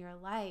in your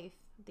life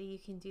that you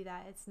can do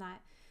that. It's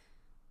not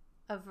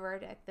a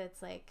verdict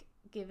that's like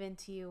given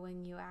to you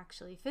when you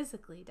actually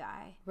physically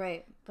die.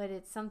 Right. But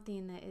it's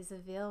something that is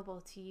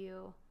available to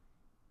you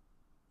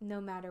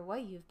no matter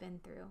what you've been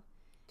through.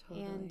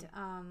 Totally.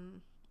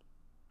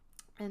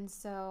 And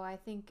so I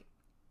think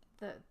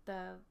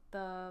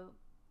the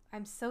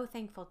I'm so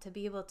thankful to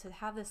be able to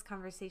have this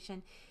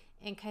conversation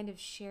and kind of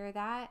share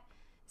that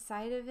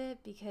side of it,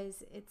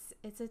 because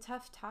it's a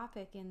tough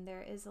topic, and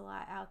there is a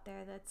lot out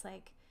there that's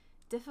like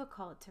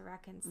difficult to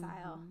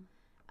reconcile.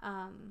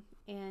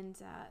 And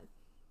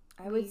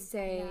I would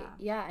say,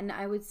 and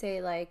I would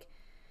say like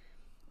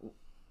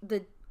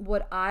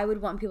what I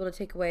would want people to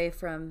take away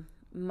from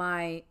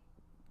my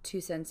 2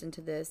 cents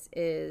into this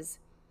is,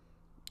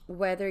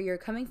 whether you're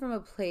coming from a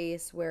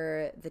place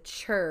where the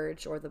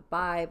church or the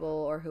Bible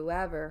or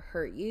whoever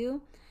hurt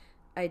you,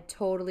 I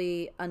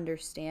totally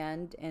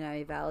understand and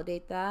I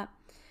validate that.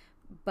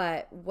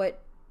 But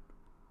what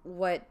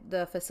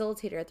the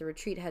facilitator at the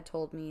retreat had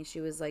told me,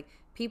 she was like,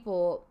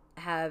 people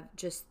have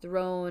just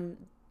thrown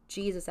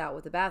Jesus out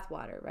with the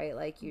bathwater, right?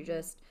 Like you're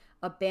just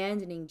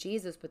abandoning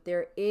Jesus, but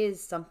there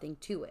is something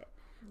to it.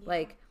 Yeah.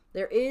 Like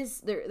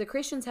the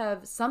Christians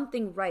have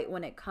something right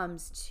when it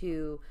comes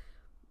to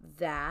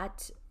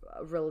that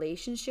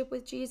relationship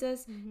with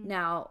Jesus.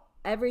 Now,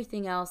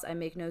 everything else I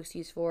make no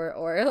excuse for,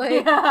 or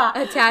like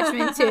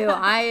attachment to.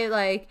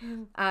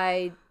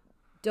 I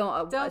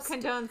don't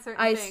condone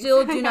certain I things.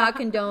 still do not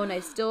condone. I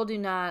still do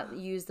not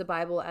use the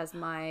Bible as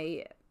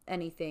my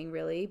anything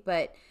really.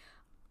 But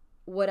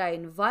what I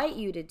invite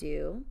you to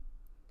do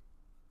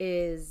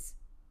is,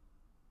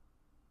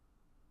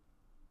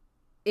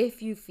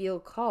 if you feel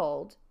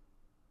called,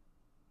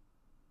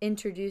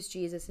 introduce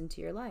Jesus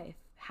into your life.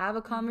 Have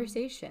a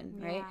conversation,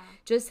 right?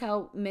 Just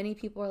how many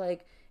people are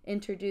like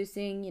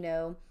introducing, you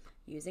know,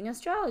 using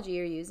astrology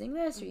or using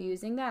this or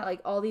using that, like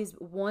all these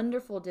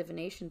wonderful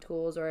divination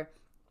tools, or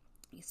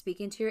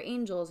speaking to your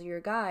angels or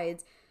your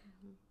guides.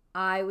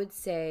 I would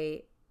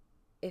say,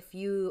 if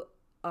you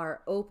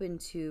are open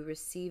to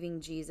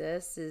receiving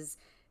Jesus's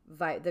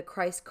the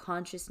Christ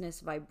consciousness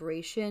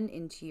vibration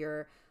into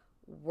your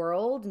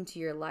world, into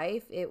your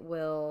life, it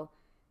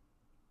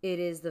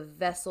is the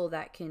vessel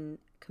that can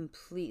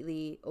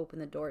completely open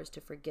the doors to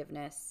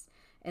forgiveness.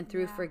 And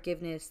through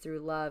forgiveness, through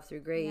love, through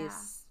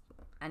grace,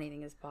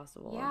 anything is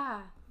possible.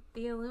 Yeah,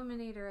 the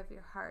illuminator of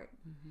your heart.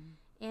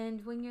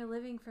 And when you're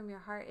living from your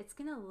heart, it's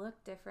going to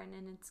look different,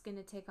 and it's going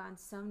to take on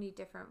so many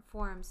different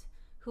forms,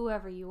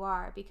 whoever you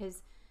are,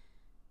 because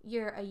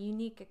you're a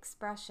unique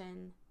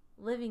expression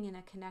living in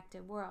a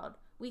connected world.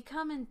 We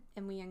come in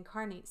and we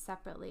incarnate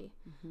separately,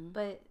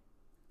 but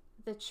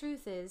the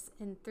truth is,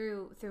 and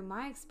through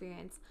my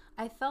experience,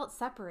 I felt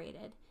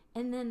separated,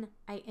 and then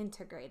I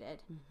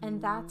integrated,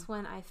 and that's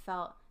when I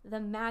felt the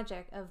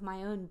magic of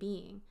my own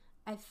being.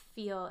 I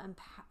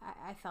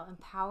felt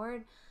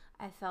empowered.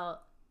 I felt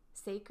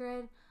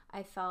sacred.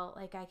 I felt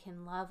like I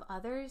can love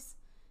others,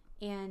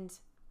 and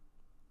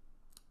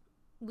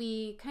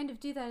we kind of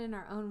do that in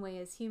our own way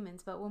as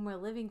humans, but when we're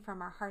living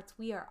from our hearts,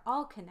 we are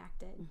all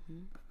connected,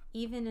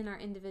 even in our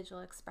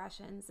individual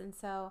expressions. And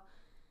so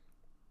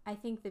I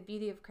think the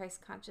beauty of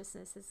Christ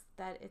consciousness is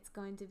that it's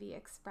going to be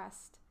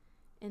expressed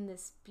in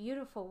this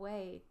beautiful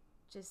way,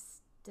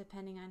 just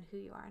depending on who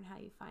you are and how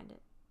you find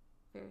it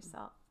for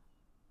yourself.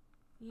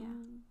 Yeah.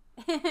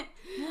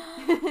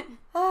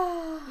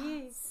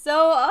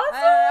 So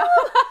awesome.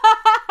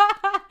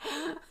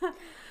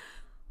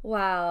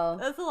 Wow.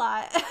 That's a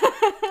lot.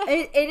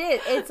 It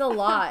is. It's a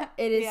lot.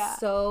 It is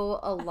so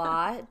a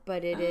lot,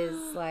 but it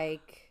is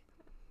like...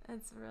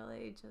 It's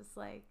really just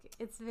like,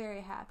 it's very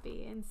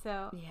happy. And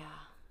so... Yeah.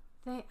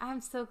 I'm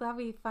so glad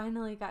we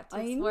finally got to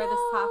explore this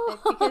topic,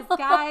 because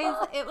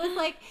guys, it was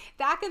like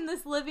back in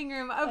this living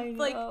room of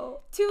like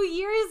 2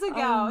 years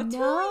ago. 2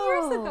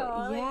 years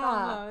ago, like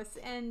almost.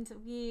 And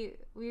we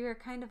were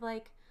kind of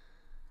like,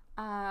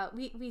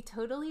 we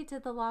totally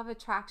did the law of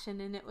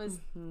attraction, and it was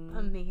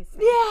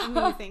amazing. Yeah.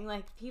 Amazing.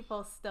 Like,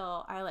 people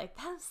still are like,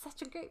 that was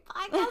such a great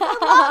podcast.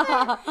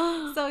 I love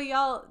it. So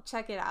y'all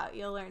check it out.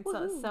 You'll learn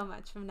so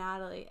much from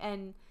Natalie.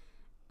 And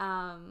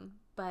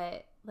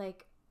but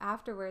like,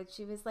 afterwards,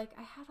 she was like,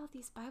 I had all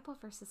these Bible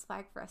verses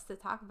flagged for us to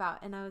talk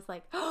about. And I was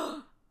like,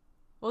 oh,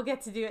 we'll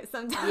get to do it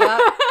sometime.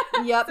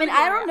 Yep. So, and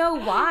I don't know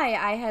why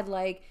I had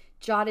like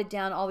jotted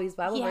down all these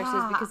Bible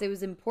verses, because it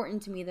was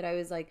important to me that I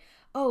was like,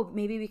 oh,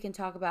 maybe we can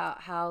talk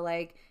about how,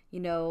 like, you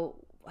know,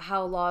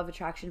 how law of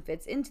attraction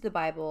fits into the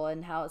Bible,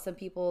 and how some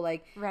people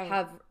like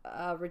have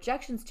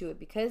rejections to it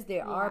because they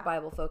are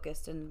Bible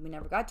focused, and we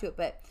never got to it.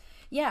 But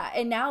yeah,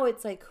 and now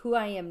it's like who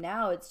I am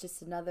now. It's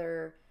just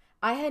another...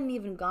 I hadn't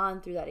even gone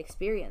through that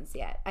experience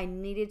yet. I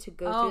needed to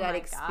go through that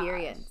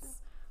experience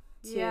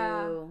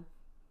to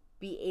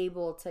be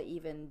able to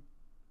even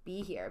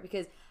be here.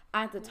 Because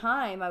at the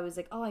time, I was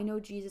like, oh, I know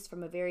Jesus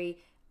from a very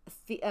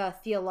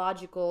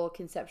theological,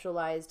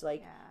 conceptualized,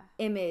 like,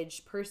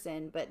 image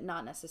person, but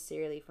not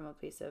necessarily from a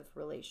place of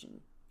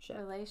relationship,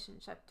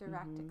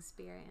 direct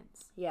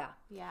experience. Yeah.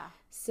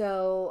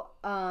 So,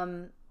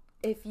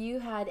 if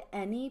you had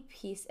any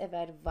piece of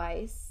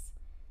advice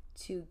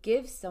to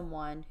give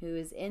someone who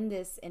is in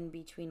this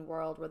in-between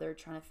world where they're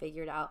trying to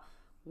figure it out,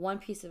 one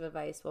piece of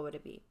advice, what would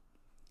it be?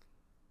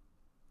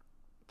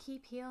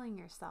 Keep healing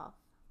yourself.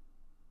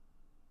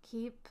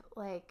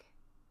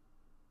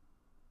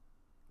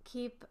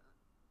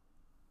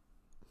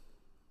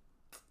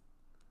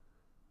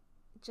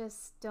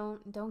 Just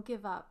don't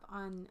give up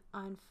on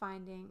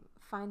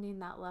finding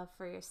that love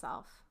for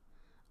yourself.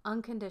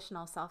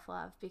 Unconditional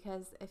self-love,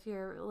 because if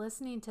you're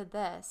listening to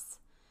this,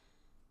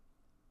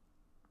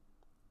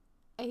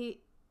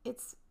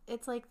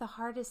 it's like the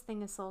hardest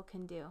thing a soul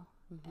can do,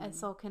 a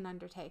soul can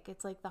undertake.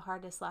 It's like the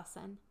hardest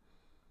lesson,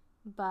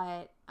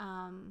 but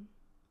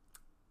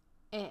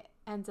it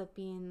ends up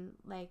being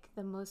like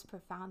the most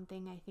profound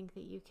thing I think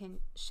that you can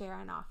share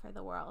and offer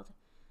the world.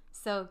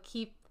 So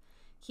keep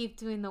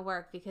doing the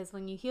work, because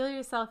when you heal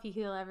yourself, you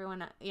heal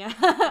everyone else. You're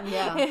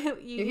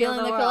healing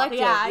the collective.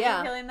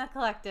 You're healing the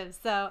collective.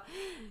 So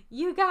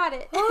you got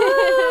it.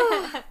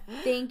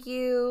 Thank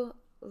you,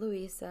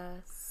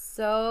 Louisa,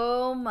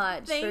 so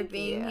much for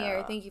being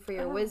here. Thank you for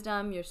your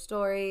wisdom, your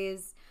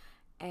stories,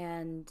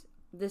 and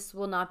this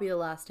will not be the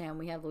last time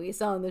we have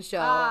Louisa on the show.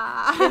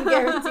 I can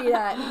guarantee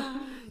that.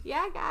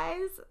 Yeah,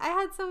 guys, I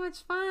had so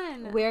much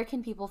fun. Where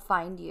can people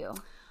find you?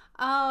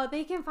 Oh,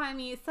 they can find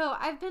me. So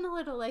I've been a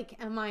little like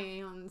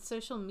MIA on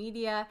social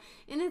media,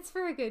 and it's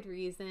for a good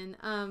reason.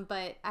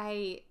 But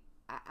I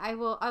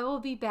will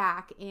be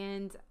back,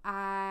 and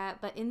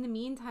but in the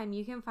meantime,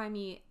 you can find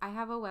me. I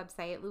have a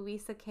website,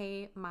 Louisa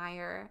K.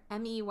 Meyer,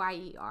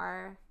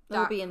 MEYER.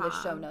 It'll be in the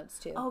show notes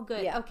too. Oh,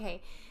 good. Yeah.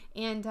 Okay,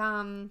 and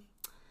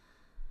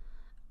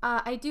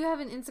I do have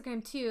an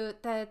Instagram too.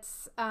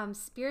 That's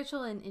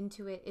Spiritual and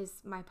Intuit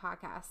is my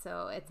podcast.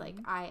 So it's like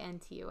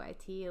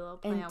INTUIT. A little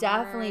play and on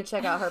definitely words.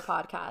 Check out her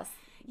podcast.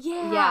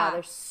 Yeah,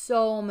 there's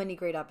so many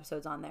great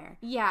episodes on there.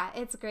 Yeah,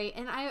 it's great,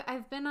 and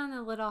I've been on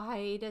a little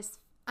hiatus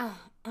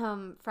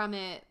from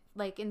it,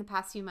 like in the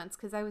past few months,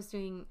 because I was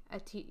doing a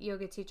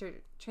yoga teacher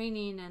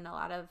training and a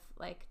lot of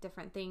like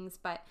different things,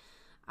 but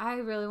I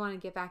really want to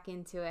get back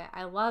into it.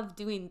 I love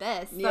doing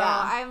this, so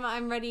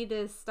I'm ready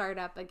to start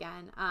up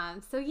again.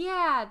 So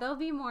yeah, there'll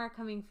be more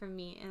coming from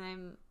me, and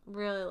I'm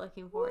really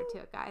looking forward to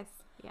it, guys.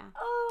 Yeah.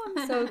 Oh,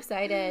 I'm so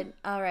excited.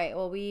 All right,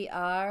 well, we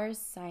are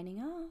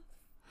signing off.